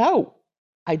him. No,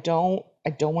 I don't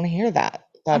want to hear that.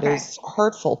 That Okay. is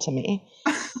hurtful to me.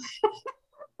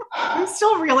 I'm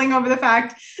still reeling over the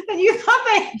fact that you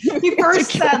thought you To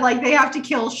first said kill. like they have to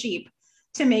kill sheep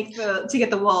to get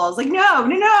the wool. I was like, no,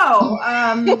 no,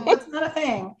 no. That's not a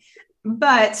thing.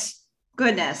 But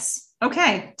goodness.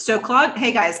 Okay. So clog,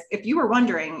 hey guys, if you were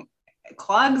wondering,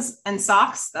 clogs and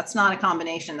socks, that's not a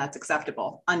combination that's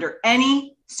acceptable under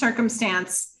any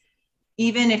circumstance,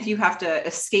 even if you have to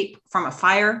escape from a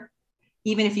fire,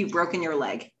 even if you've broken your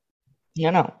leg.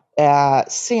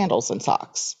 Sandals and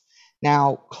socks.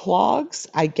 Now, clogs,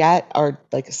 I get are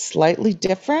like slightly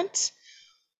different.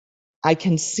 I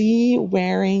can see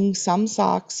wearing some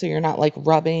socks so you're not like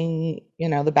rubbing,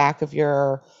 the back of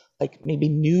your like maybe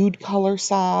nude color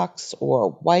socks or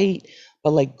white,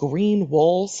 but like green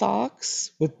wool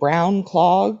socks with brown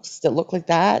clogs that look like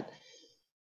that.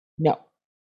 No,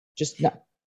 just no.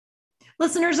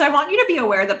 Listeners, I want you to be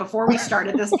aware that before we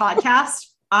started this podcast,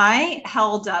 I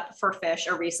held up for Fish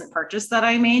a recent purchase that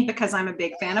I made because I'm a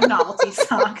big fan of novelty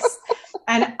socks.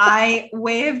 And I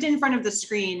waved in front of the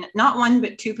screen, not one,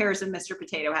 but two pairs of Mr.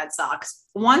 Potato Head socks.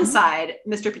 One side,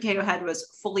 Mr. Potato Head was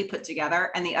fully put together,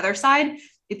 and the other side,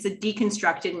 it's a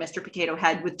deconstructed Mr. Potato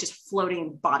Head with just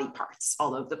floating body parts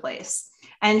all over the place.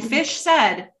 And Fish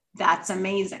said, that's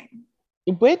amazing.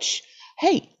 Which,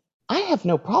 hey, I have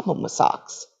no problem with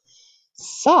socks.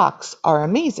 Socks are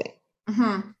amazing.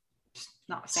 Mm-hmm.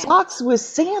 Not Socks sandals. with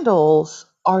sandals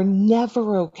are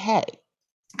never okay.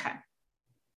 Okay.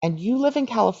 And you live in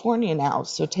California now,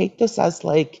 so take this as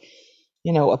like,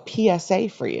 a PSA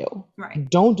for you. Right.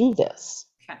 Don't do this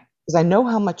Okay. because I know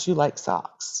how much you like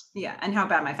socks. Yeah, and how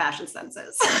bad my fashion sense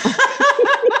is.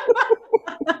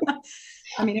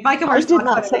 I mean, if I could wear I did socks on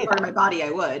not every say part of that. my body,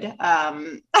 I would.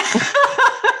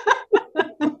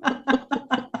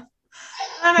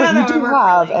 I don't But know, you that would do work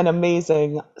have really. an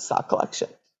amazing sock collection.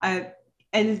 I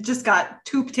and just got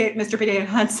Mr. Potato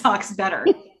Head socks better.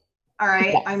 All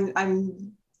right, Yes.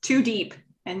 I'm too deep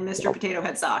in Mr. Nope. Potato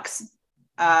Head socks.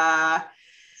 Uh, the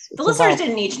It's listeners evolved.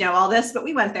 didn't need to know all this, but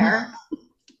we went there.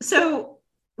 So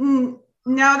now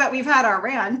that we've had our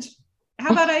rant,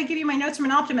 how about I give you my notes from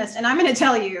an optimist? And I'm going to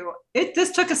tell you,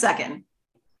 this took a second.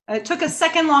 It took a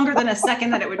second longer than a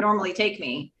second that it would normally take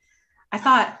me. I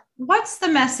thought, what's the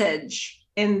message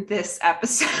in this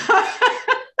episode?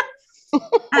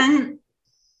 And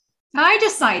I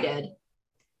decided,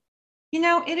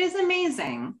 it is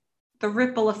amazing the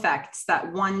ripple effects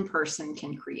that one person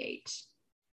can create.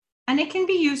 And it can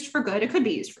be used for good. It could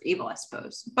be used for evil, I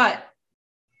suppose. But,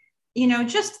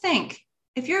 just think,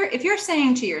 if you're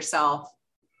saying to yourself,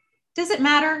 does it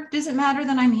matter? Does it matter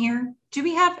that I'm here?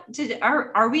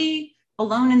 Are we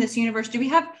alone in this universe?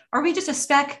 Are we just a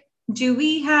speck? Do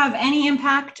we have any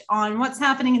impact on what's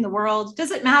happening in the world?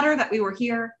 Does it matter that we were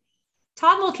here?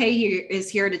 Todd Mulcahy is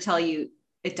here to tell you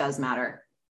it does matter.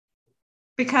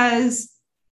 Because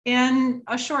in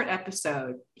a short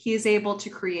episode, he is able to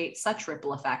create such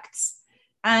ripple effects.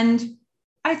 And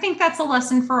I think that's a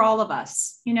lesson for all of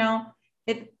us. You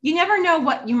never know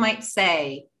what you might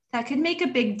say that could make a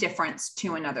big difference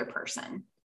to another person,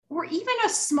 or even a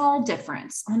small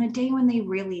difference on a day when they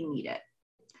really need it.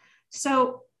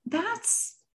 So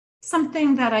that's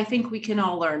something that I think we can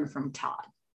all learn from Todd.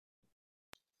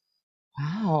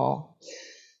 Wow.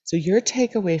 So your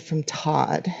takeaway from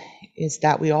Todd is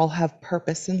that we all have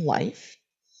purpose in life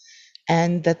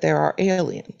and that there are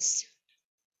aliens.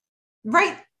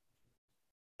 Right.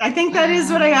 I think that is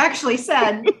what I Wow. actually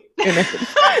said.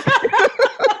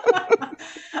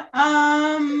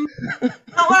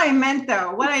 Not what I meant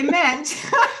though. What I meant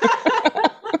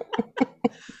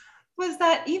was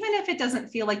that even if it doesn't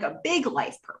feel like a big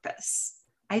life purpose,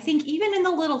 I think even in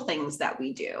the little things that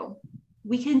we do,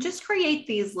 we can just create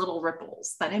these little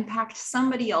ripples that impact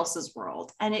somebody else's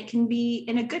world, and it can be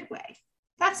in a good way.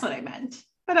 That's what I meant.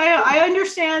 But I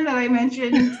understand that I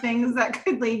mentioned things that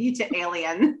could lead you to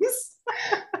aliens.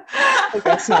 I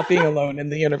guess not being alone in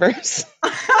the universe,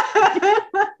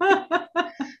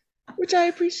 which I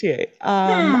appreciate.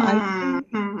 I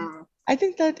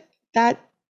think that that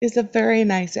is a very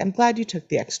nice. I'm glad you took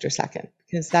the extra second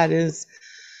because that is.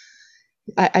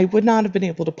 I would not have been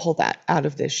able to pull that out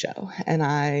of this show, and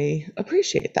I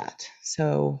appreciate that.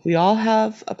 So we all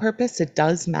have a purpose. It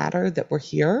does matter that we're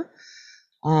here.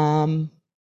 Um,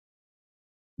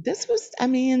 this was, I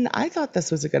mean, I thought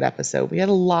this was a good episode. We had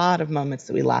a lot of moments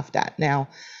that we laughed at. Now,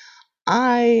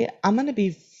 I'm going to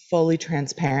be fully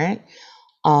transparent.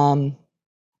 Um,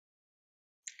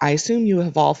 I assume you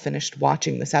have all finished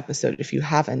watching this episode. If you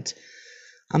haven't,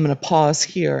 I'm going to pause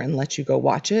here and let you go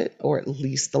watch it, or at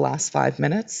least the last 5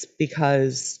 minutes,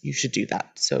 because you should do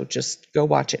that. So just go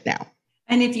watch it now.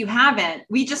 And if you haven't,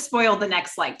 we just spoiled the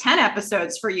next like 10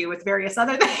 episodes for you with various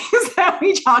other things that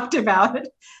we talked about.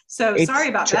 So sorry It's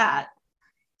about true. that.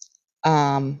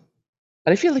 Um,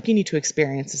 but I feel like you need to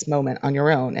experience this moment on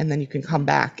your own, and then you can come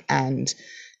back and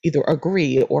either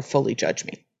agree or fully judge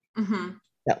me. Mm-hmm.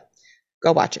 So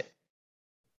go watch it.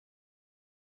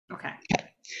 Okay. Okay.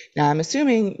 Now I'm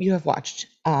assuming you have watched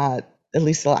at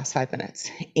least the last 5 minutes,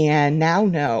 and now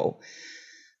know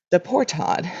the poor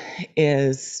Todd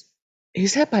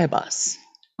he's hit by a bus,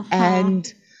 Uh-huh.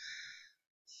 and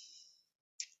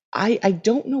I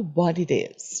don't know what it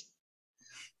is,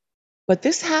 but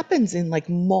this happens in like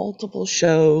multiple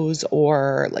shows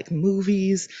or like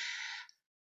movies,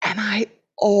 and I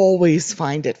always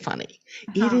find it funny.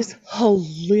 It Uh-huh. is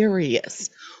hilarious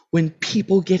when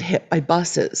people get hit by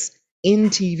buses in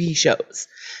TV shows.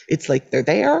 It's like they're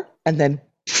there and then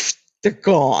they're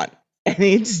gone. And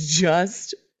it's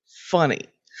just funny.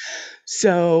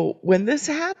 So when this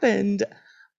happened,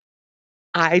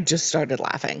 I just started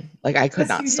laughing. Like I could Yes,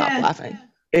 not you stop did. laughing.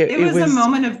 It It was a was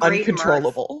moment of great mirth.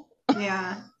 uncontrollable.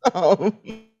 Yeah. Um,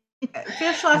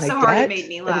 Fish and laughed I so hard it get made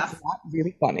me that it's laugh. not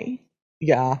really funny.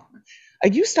 Yeah.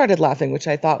 You started laughing, which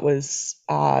I thought was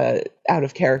out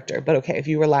of character. But okay, if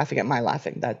you were laughing at my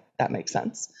laughing, that makes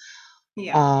sense.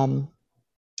 Yeah. Um,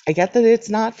 I get that it's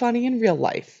not funny in real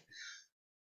life,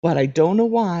 but I don't know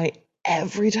why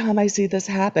every time I see this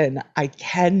happen, I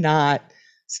cannot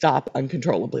stop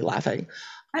uncontrollably laughing.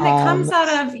 And it comes Um,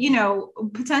 out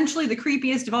of, potentially the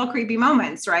creepiest of all creepy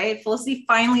moments, right? Felicity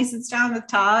finally sits down with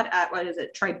Todd at what is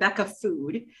it, Tribeca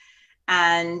Food,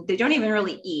 and they don't even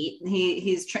really eat.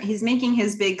 He's making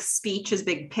his big speech, his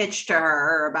big pitch to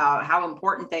her about how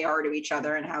important they are to each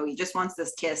other and how he just wants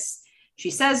this kiss. She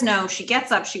says no. She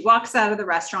gets up. She walks out of the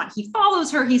restaurant. He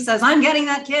follows her. He says, "I'm getting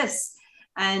that kiss."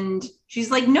 And she's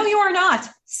like, "No, you are not.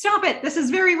 Stop it. This is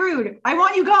very rude. I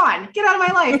want you gone. Get out of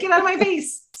my life. Get out of my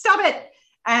face. Stop it."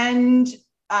 And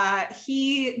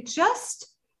he just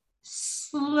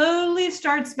slowly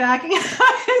starts backing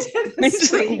out into the into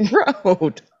street. the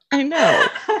road. I know.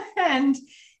 And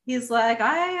he's like,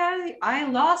 I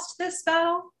lost this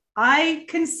battle. I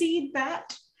concede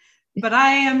that, but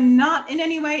I am not in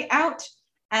any way out.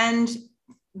 And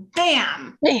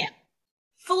bam, Man,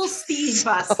 full speed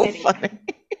bus so hitting funny. him.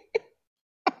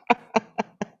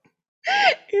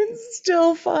 It's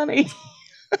still funny.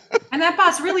 And that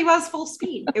bus really was full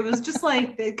speed. It was just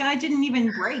like the guy didn't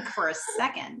even brake for a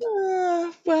second.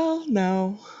 Well,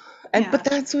 no. But Yeah.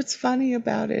 that's what's funny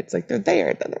about it. It's like they're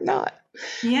there, then they're not.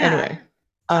 Yeah. Anyway,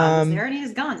 Todd was um, there and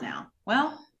he's gone now.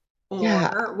 Well,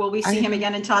 yeah, or will we see I him don't.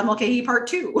 again in Todd Mulcahy Part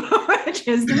 2, which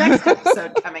is the next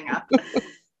episode coming up?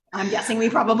 I'm guessing we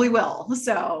probably will.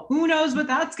 So who knows what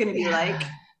that's going to be like? Yeah.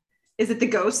 Is it the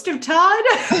ghost of Todd?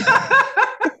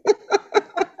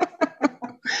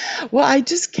 Well, I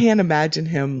just can't imagine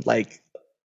him like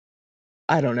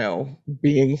I don't know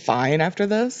being fine after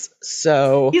this.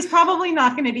 So He's probably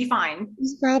not going to be fine.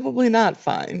 he's probably not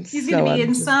fine. He's going to So be I'm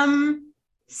in just some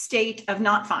state of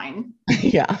not fine.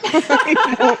 yeah.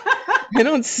 I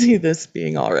don't see this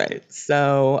being all right.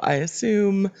 So I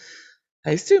assume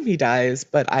he dies,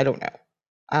 but I don't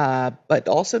know. But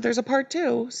also there's a part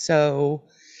two, so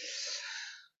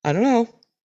I don't know.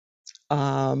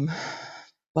 Um,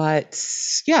 but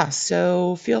yeah,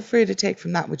 so feel free to take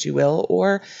from that what you will,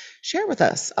 or share with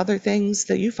us other things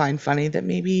that you find funny that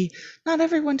maybe not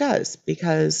everyone does,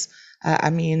 because I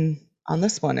mean, on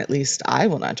this one at least, I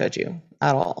will not judge you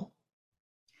at all.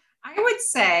 I would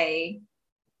say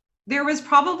there was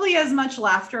probably as much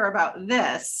laughter about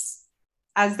this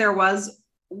as there was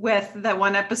with the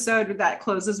one episode that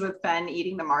closes with Ben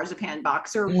eating the marzipan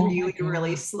boxer Oh my really,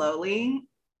 really God. slowly,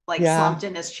 like Yeah, slumped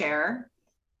in his chair.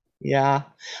 yeah.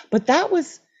 But that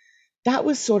was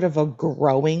sort of a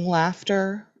growing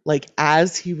laughter. Like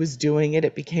as he was doing it,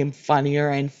 it became funnier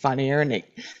and funnier, and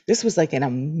this was like an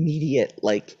immediate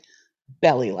like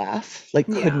belly laugh, like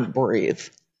Yeah. couldn't breathe.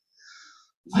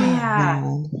 Oh Yeah.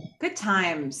 man, Good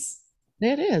times.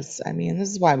 it is. I mean, this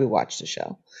is why we watch the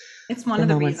show It's one for of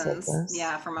the moments like reasons, this.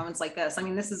 yeah, for moments like this. I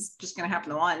mean, this is just going to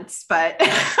happen once, but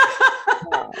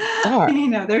Oh,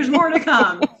 darn. there's more to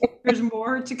come. There's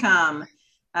more to come.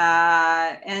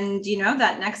 And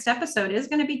that next episode is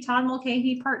going to be Todd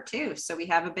Mulcahy Part 2. So we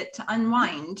have a bit to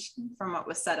unwind from what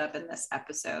was set up in this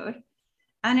episode.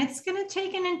 and it's going to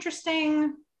take an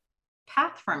interesting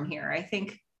path from here. I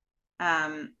think,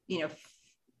 you know,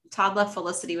 Todd left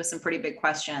Felicity with some pretty big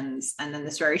questions and then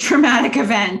this very traumatic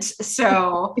event.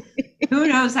 So who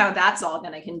knows how that's all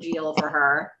going to congeal for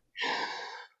her.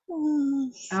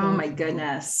 Oh my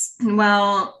goodness.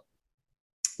 Well,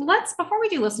 before we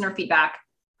do listener feedback,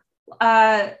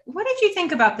 what did you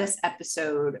think about this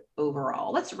episode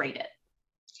overall? Let's rate it.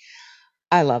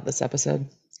 I love this episode.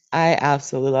 I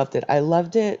absolutely loved it. I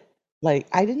loved it. Like,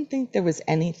 I didn't think there was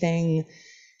anything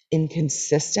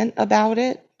inconsistent about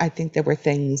it. I think there were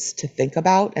things to think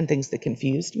about and things that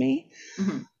confused me.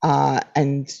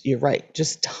 And you're right,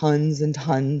 just tons and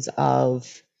tons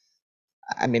of,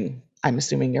 I mean, I'm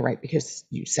assuming you're right because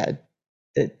you said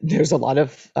that there's a lot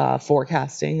of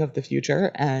forecasting of the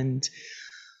future. And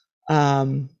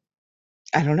I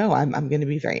don't know, I'm going to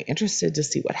be very interested to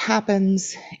see what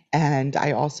happens. And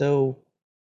I also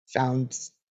found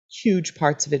huge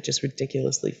parts of it just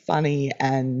ridiculously funny,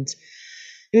 and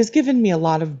it has given me a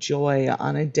lot of joy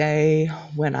on a day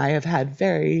when I have had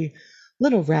very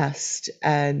little rest,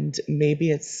 and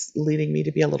maybe it's leading me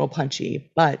to be a little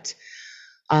punchy, but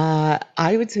I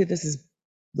would say this is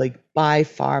like by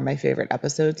far my favorite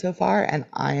episode so far, and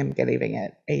I am giving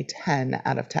it a 10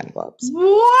 out of 10 globes.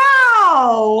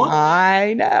 Wow.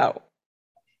 I know.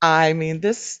 I mean,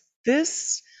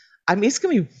 I mean, it's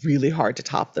gonna be really hard to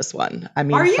top this one. I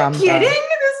mean, are you kidding?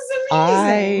 This is amazing.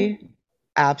 I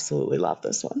absolutely love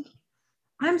this one.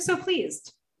 I'm so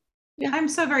pleased. Yeah. I'm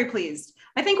so very pleased.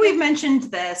 I think we've mentioned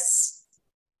this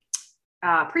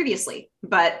previously,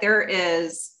 but there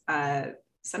is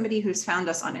somebody who's found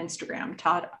us on Instagram,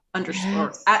 Todd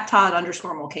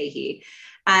 _ Mulcahy.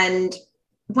 And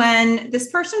when this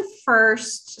person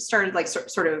first started like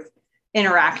sort of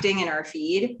interacting in our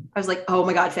feed, I was like, oh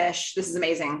my God, Fish, this is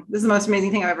amazing. This is the most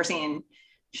amazing thing I've ever seen.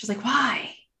 She's like,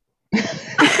 why?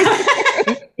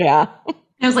 Yeah. And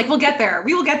I was like, we'll get there.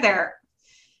 We will get there.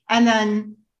 And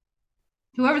then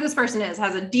whoever this person is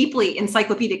has a deeply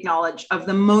encyclopedic knowledge of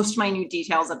the most minute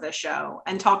details of this show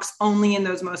and talks only in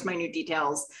those most minute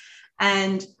details.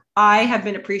 And I have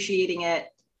been appreciating it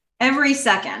every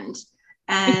second.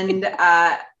 And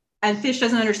Fish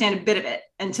doesn't understand a bit of it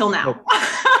until now.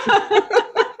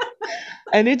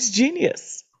 And it's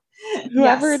genius.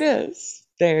 Whoever it is,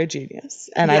 they're a genius.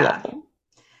 And I love them.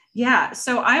 Yeah.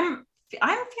 So I'm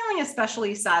feeling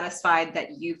especially satisfied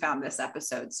that you found this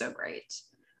episode so great.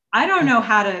 I don't know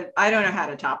how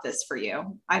to top this for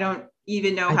you. I don't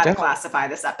even know how to classify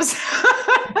this episode.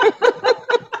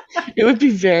 It would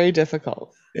be very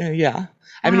difficult. Yeah.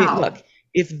 I mean, look,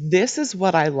 if this is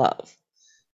what I love,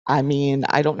 I mean,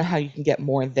 I don't know how you can get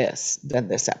more this than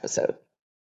this episode.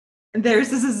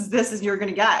 This is you're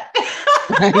gonna get.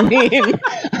 I mean,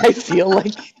 I feel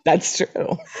like that's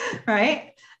true.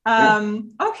 Right?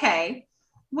 Okay.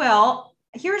 Well,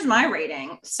 here's my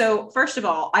rating. So first of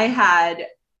all, I had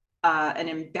an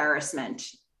embarrassment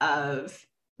of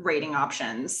rating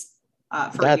options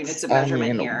for units of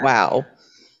measurement here. Wow.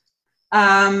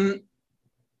 And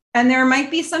there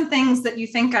might be some things that you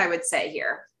think I would say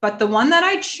here, but the one that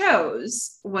I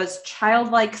chose was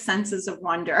childlike senses of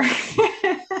wonder.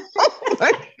 Oh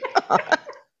my God.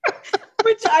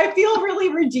 Which I feel really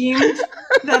redeemed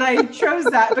that I chose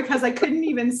that because I couldn't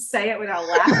even say it without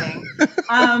laughing.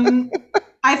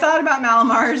 I thought about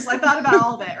Malamars. I thought about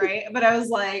all of it, right? But I was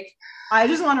like, I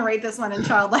just want to rate this one in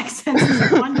childlike senses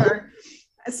of wonder.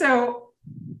 So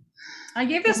I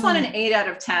gave this one an 8 out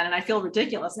of 10, and I feel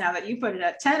ridiculous now that you put it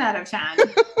at 10 out of 10.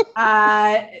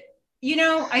 You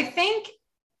know, I think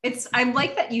I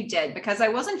like that you did, because I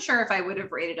wasn't sure if I would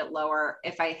have rated it lower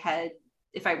if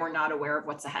I were not aware of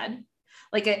what's ahead.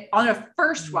 Like on a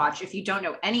first watch, if you don't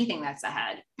know anything that's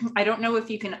ahead, I don't know if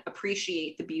you can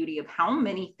appreciate the beauty of how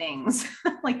many things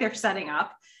like they're setting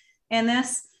up in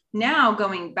this. Now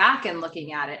going back and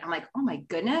looking at it, I'm like, oh my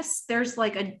goodness, there's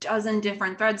like a dozen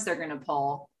different threads they're going to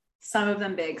pull. Some of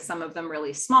them big, some of them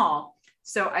really small.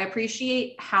 So I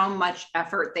appreciate how much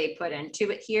effort they put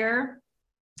into it here.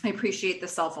 I appreciate the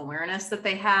self-awareness that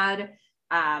they had.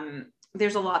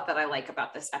 There's a lot that I like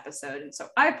about this episode. And so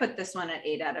I put this one at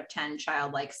 8 out of 10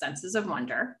 childlike senses of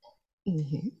wonder.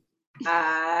 Mm-hmm.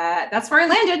 That's where I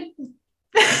landed.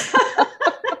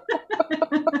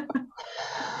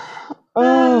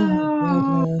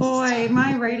 Oh boy,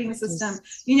 my rating system.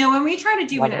 You know, when we try to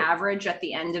do an average at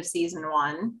the end of season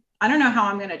 1, I don't know how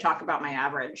I'm going to talk about my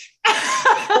average.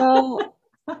 Well,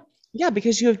 yeah,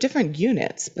 because you have different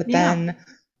units, but then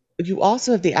you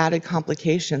also have the added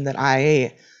complication that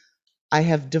I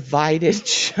have divided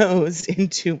shows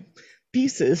into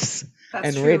pieces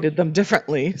and rated them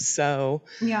differently. So,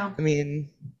 I mean,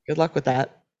 good luck with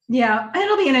that. Yeah,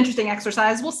 it'll be an interesting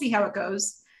exercise. We'll see how it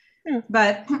goes. Yeah.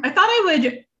 But I thought I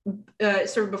would,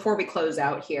 sort of before we close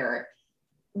out here,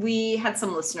 we had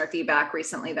some listener feedback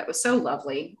recently that was so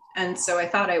lovely. And so I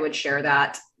thought I would share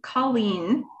that.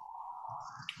 Colleen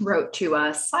wrote to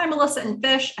us, "Hi, Melissa and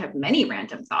Fish. I have many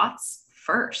random thoughts.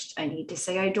 First, I need to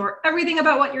say I adore everything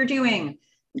about what you're doing.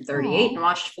 I'm 38 Aw. and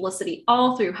watched Felicity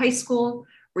all through high school,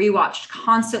 rewatched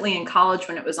constantly in college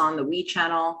when it was on the Wii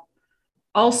channel.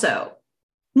 Also,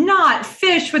 not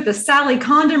Fish with the Sally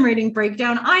condom rating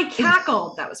breakdown. I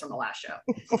cackled." That was from the last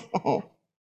show.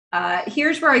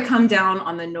 Here's where I come down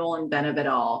on the Noel and Ben of it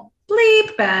all.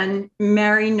 Bleep, Ben,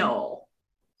 marry Noel.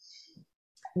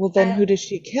 Well, then who does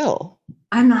she kill?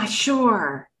 I'm not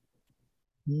sure.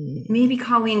 Hmm. Maybe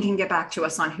Colleen can get back to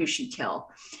us on who she'd kill.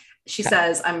 She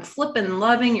says, "I'm flippin'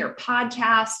 loving your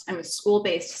podcast. I'm a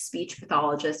school-based speech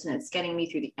pathologist, and it's getting me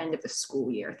through the end of the school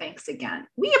year. Thanks again."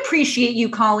 We appreciate you,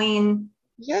 Colleen.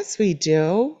 Yes, we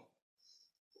do.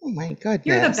 Oh my goodness.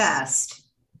 You're the best.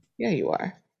 Yeah, you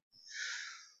are.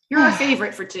 You're our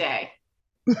favorite for today.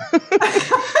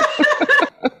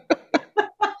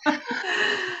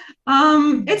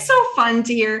 It's so fun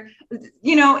to hear.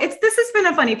 This has been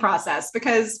a funny process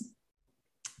because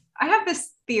I have this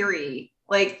theory,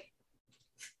 like,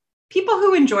 people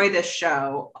who enjoy this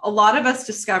show, a lot of us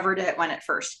discovered it when it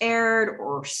first aired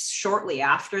or shortly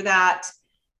after that.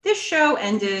 This show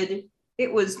ended,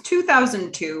 it was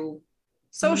 2002.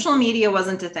 Social media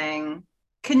wasn't a thing.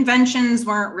 Conventions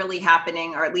weren't really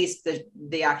happening, or at least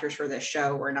the actors for this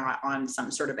show were not on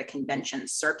some sort of a convention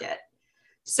circuit.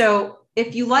 So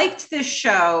if you liked this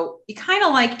show, you kind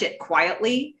of liked it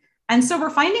quietly. And so we're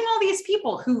finding all these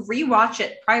people who rewatch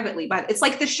it privately, but it's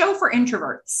like the show for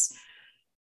introverts.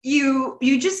 You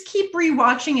just keep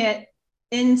rewatching it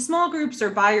in small groups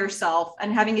or by yourself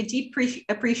and having a deep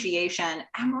appreciation.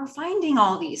 And we're finding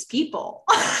all these people.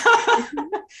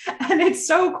 And it's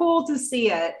so cool to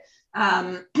see it.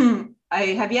 I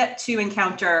have yet to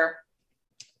encounter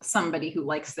somebody who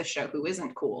likes the show who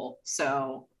isn't cool.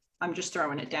 So I'm just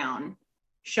throwing it down.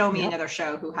 Show me another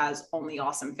show who has only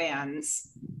awesome fans.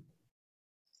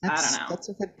 I don't know. That's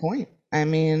a good point. I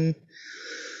mean,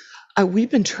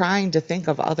 we've been trying to think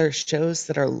of other shows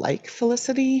that are like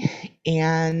Felicity,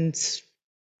 and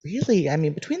really, I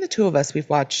mean, between the two of us, we've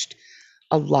watched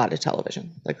a lot of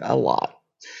television, like a lot.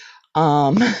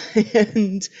 And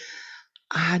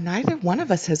neither one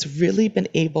of us has really been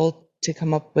able to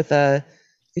come up with a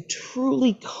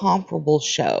truly comparable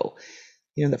show,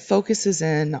 that focuses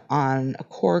in on a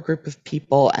core group of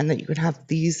people and that you can have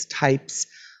these types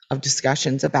of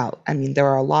discussions about. I mean, there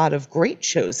are a lot of great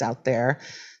shows out there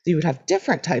that you would have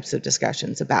different types of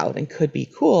discussions about and could be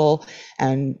cool.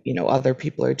 And, other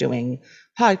people are doing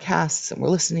podcasts and we're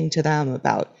listening to them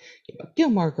about,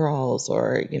 Gilmore Girls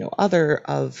or, other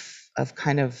of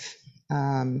kind of,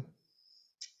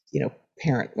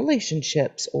 parent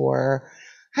relationships or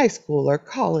high school or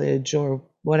college or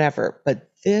whatever. But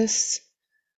this,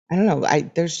 I don't know,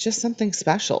 there's just something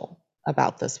special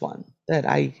about this one that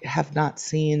I have not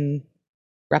seen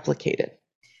replicated.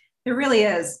 It really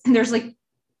is. There's like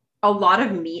a lot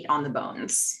of meat on the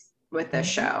bones with this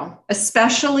show,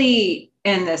 especially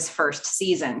in this first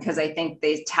season, because I think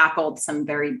they tackled some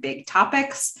very big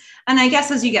topics. And I guess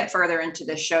as you get further into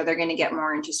this show, they're going to get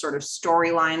more into sort of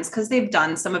storylines because they've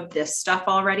done some of this stuff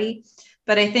already.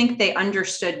 But I think they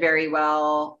understood very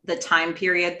well the time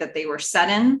period that they were set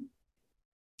in,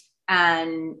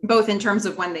 and both in terms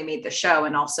of when they made the show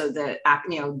and also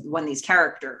when these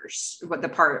characters, what the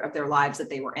part of their lives that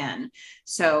they were in.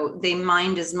 So they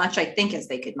mined as much, I think, as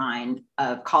they could mine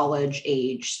of college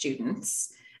age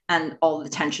students and all the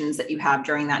tensions that you have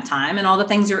during that time and all the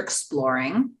things you're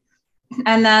exploring.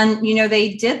 And then,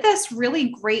 they did this really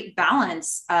great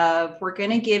balance of, we're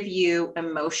going to give you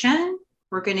emotion,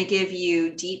 we're going to give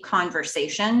you deep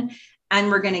conversation, and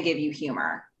we're going to give you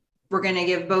humor. We're going to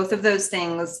give both of those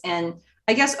things in,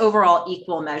 I guess, overall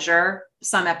equal measure.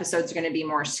 Some episodes are going to be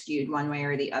more skewed one way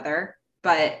or the other,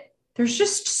 but there's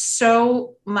just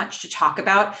so much to talk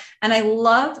about. And I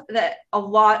love that a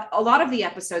lot of the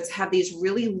episodes have these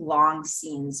really long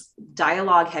scenes,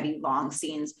 dialogue heavy long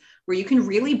scenes, where you can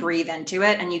really breathe into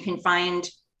it and you can find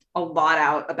a lot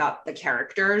out about the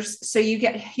characters. So you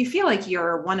feel like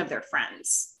you're one of their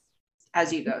friends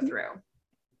as you go through.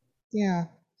 Yeah.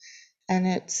 And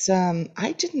it's,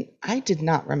 I did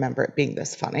not remember it being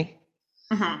this funny.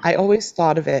 I always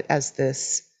thought of it as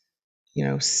this,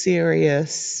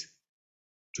 serious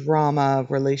drama,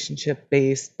 relationship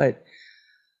based, but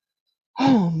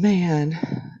oh man,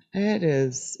 it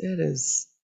is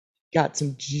got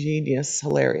some genius,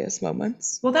 hilarious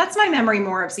moments. Well, that's my memory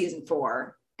more of season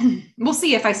 4. we'll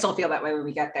see if I still feel that way when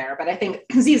we get there. But I think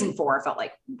season 4 felt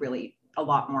like really a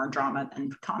lot more drama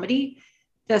than comedy.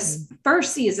 This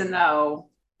first season, though,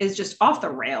 is just off the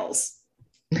rails.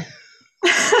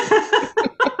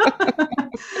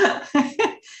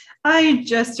 I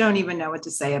just don't even know what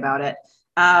to say about it.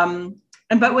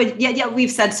 But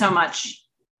we've said so much.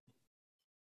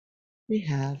 We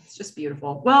have. It's just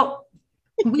beautiful. Well,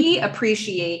 we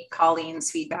appreciate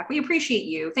Colleen's feedback. We appreciate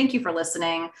you. Thank you for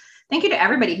listening. Thank you to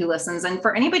everybody who listens. And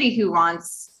for anybody who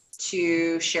wants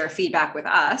to share feedback with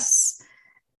us,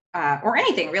 or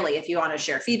anything really, if you want to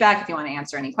share feedback, if you want to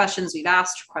answer any questions we've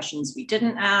asked, questions we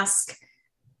didn't ask,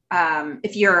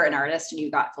 if you're an artist and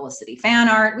you got Felicity fan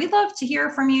art, we'd love to hear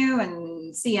from you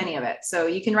and see any of it. So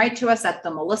you can write to us at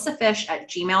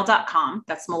themelissafish@gmail.com.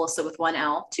 That's Melissa with 1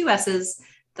 L, 2 S's,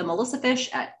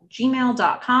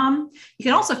 themelissafish@gmail.com. You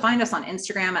can also find us on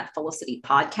Instagram at Felicity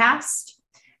Podcast.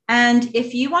 And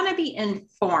if you want to be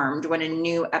informed when a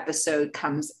new episode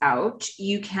comes out,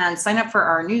 you can sign up for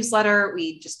our newsletter.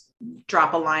 We just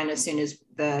drop a line as soon as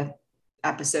the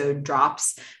episode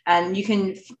drops, and you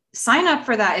can sign up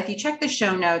for that. If you check the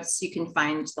show notes, you can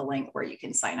find the link where you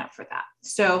can sign up for that.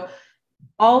 So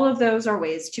all of those are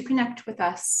ways to connect with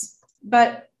us.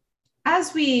 But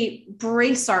as we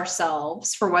brace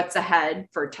ourselves for what's ahead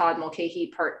for Todd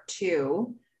Mulcahy Part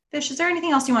 2, Fish, is there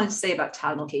anything else you wanted to say about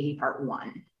Todd Mulcahy Part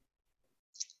 1?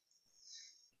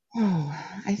 Oh,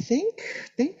 I think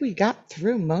we got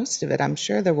through most of it. I'm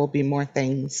sure there will be more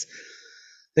things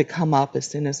that come up as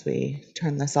soon as we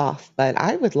turn this off. But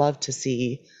I would love to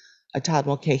see a Todd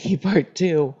Mulcahy Part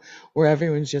 2 where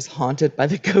everyone's just haunted by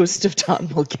the ghost of Todd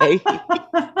Mulcahy.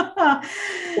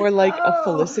 Or like a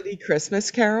Felicity Christmas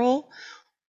Carol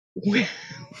where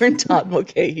Todd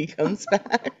Mulcahy comes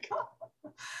back.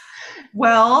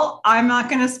 Well, I'm not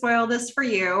going to spoil this for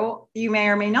you. You may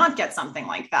or may not get something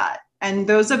like that. And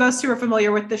those of us who are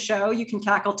familiar with the show, you can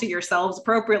tackle to yourselves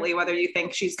appropriately whether you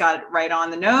think she's got it right on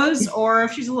the nose or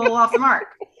if she's a little off the mark.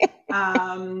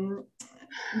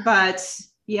 But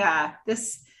yeah,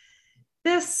 this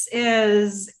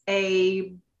is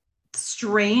a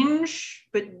strange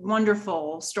but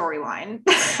wonderful storyline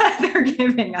they're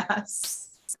giving us.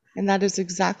 And that is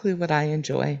exactly what I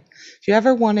enjoy. If you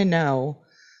ever want to know,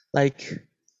 like,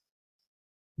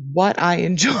 what I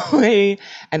enjoy,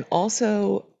 and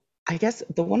also, I guess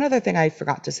the one other thing I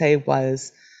forgot to say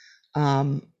was,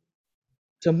 so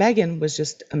Megan was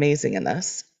just amazing in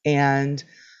this. And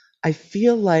I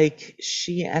feel like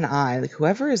she and I, like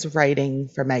whoever is writing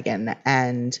for Megan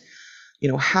and,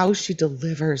 how she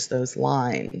delivers those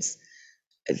lines,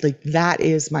 like that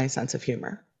is my sense of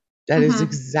humor. That is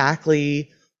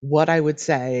exactly what I would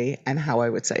say and how I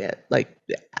would say it, like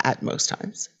at most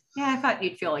times. Yeah, I thought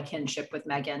you'd feel a kinship with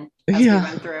Megan as we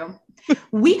went through.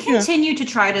 We continue to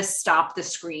try to stop the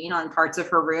screen on parts of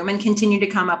her room and continue to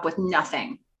come up with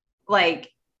nothing.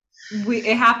 Like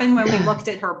it happened when we looked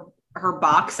at her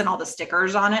box and all the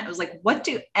stickers on it. It was like, what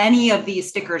do any of these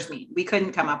stickers mean? We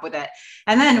couldn't come up with it.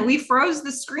 And then we froze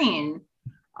the screen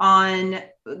on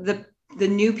the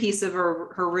new piece of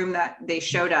her room that they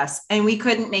showed us, and we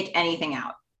couldn't make anything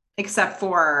out except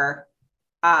for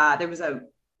there was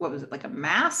what was it, like a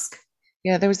mask?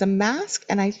 Yeah, there was a mask,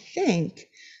 and I think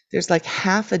there's like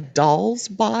half a doll's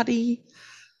body.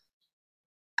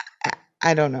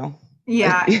 I don't know.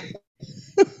 Yeah.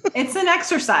 It's an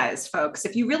exercise, folks.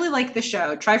 If you really like the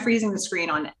show, try freezing the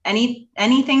screen on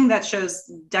anything that shows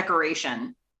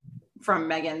decoration from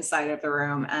Megan's side of the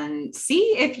room and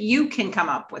see if you can come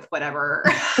up with whatever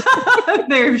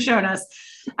they've shown us.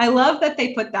 I love that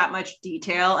they put that much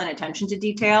detail and attention to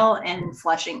detail and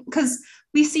fleshing, because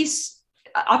we see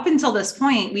up until this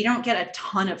point, we don't get a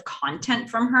ton of content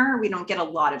from her. We don't get a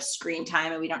lot of screen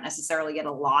time, and we don't necessarily get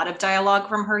a lot of dialogue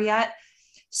from her yet.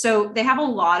 So they have a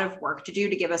lot of work to do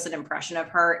to give us an impression of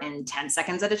her in 10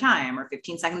 seconds at a time or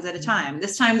 15 seconds at a time.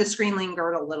 This time the screen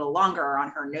lingered a little longer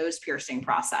on her nose piercing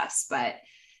process, but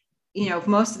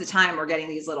most of the time we're getting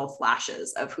these little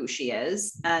flashes of who she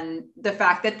is. And the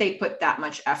fact that they put that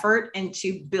much effort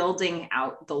into building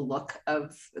out the look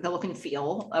and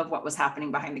feel of what was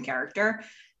happening behind the character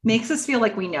makes us feel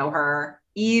like we know her,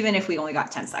 even if we only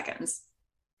got 10 seconds.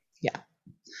 Yeah.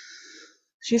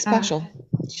 She's special.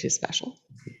 She's special.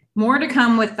 More to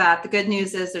come with that. The good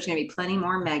news is there's going to be plenty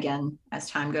more Megan as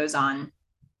time goes on.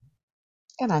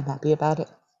 And I'm happy about it.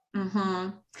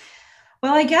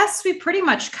 Well, I guess we pretty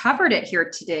much covered it here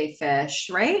today, Fish,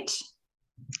 right?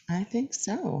 I think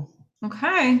so.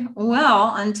 Okay.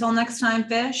 Well, until next time,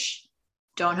 Fish,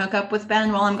 don't hook up with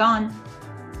Ben while I'm gone.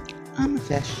 I'm a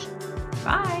fish.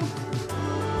 Bye.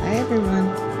 Bye,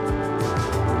 everyone.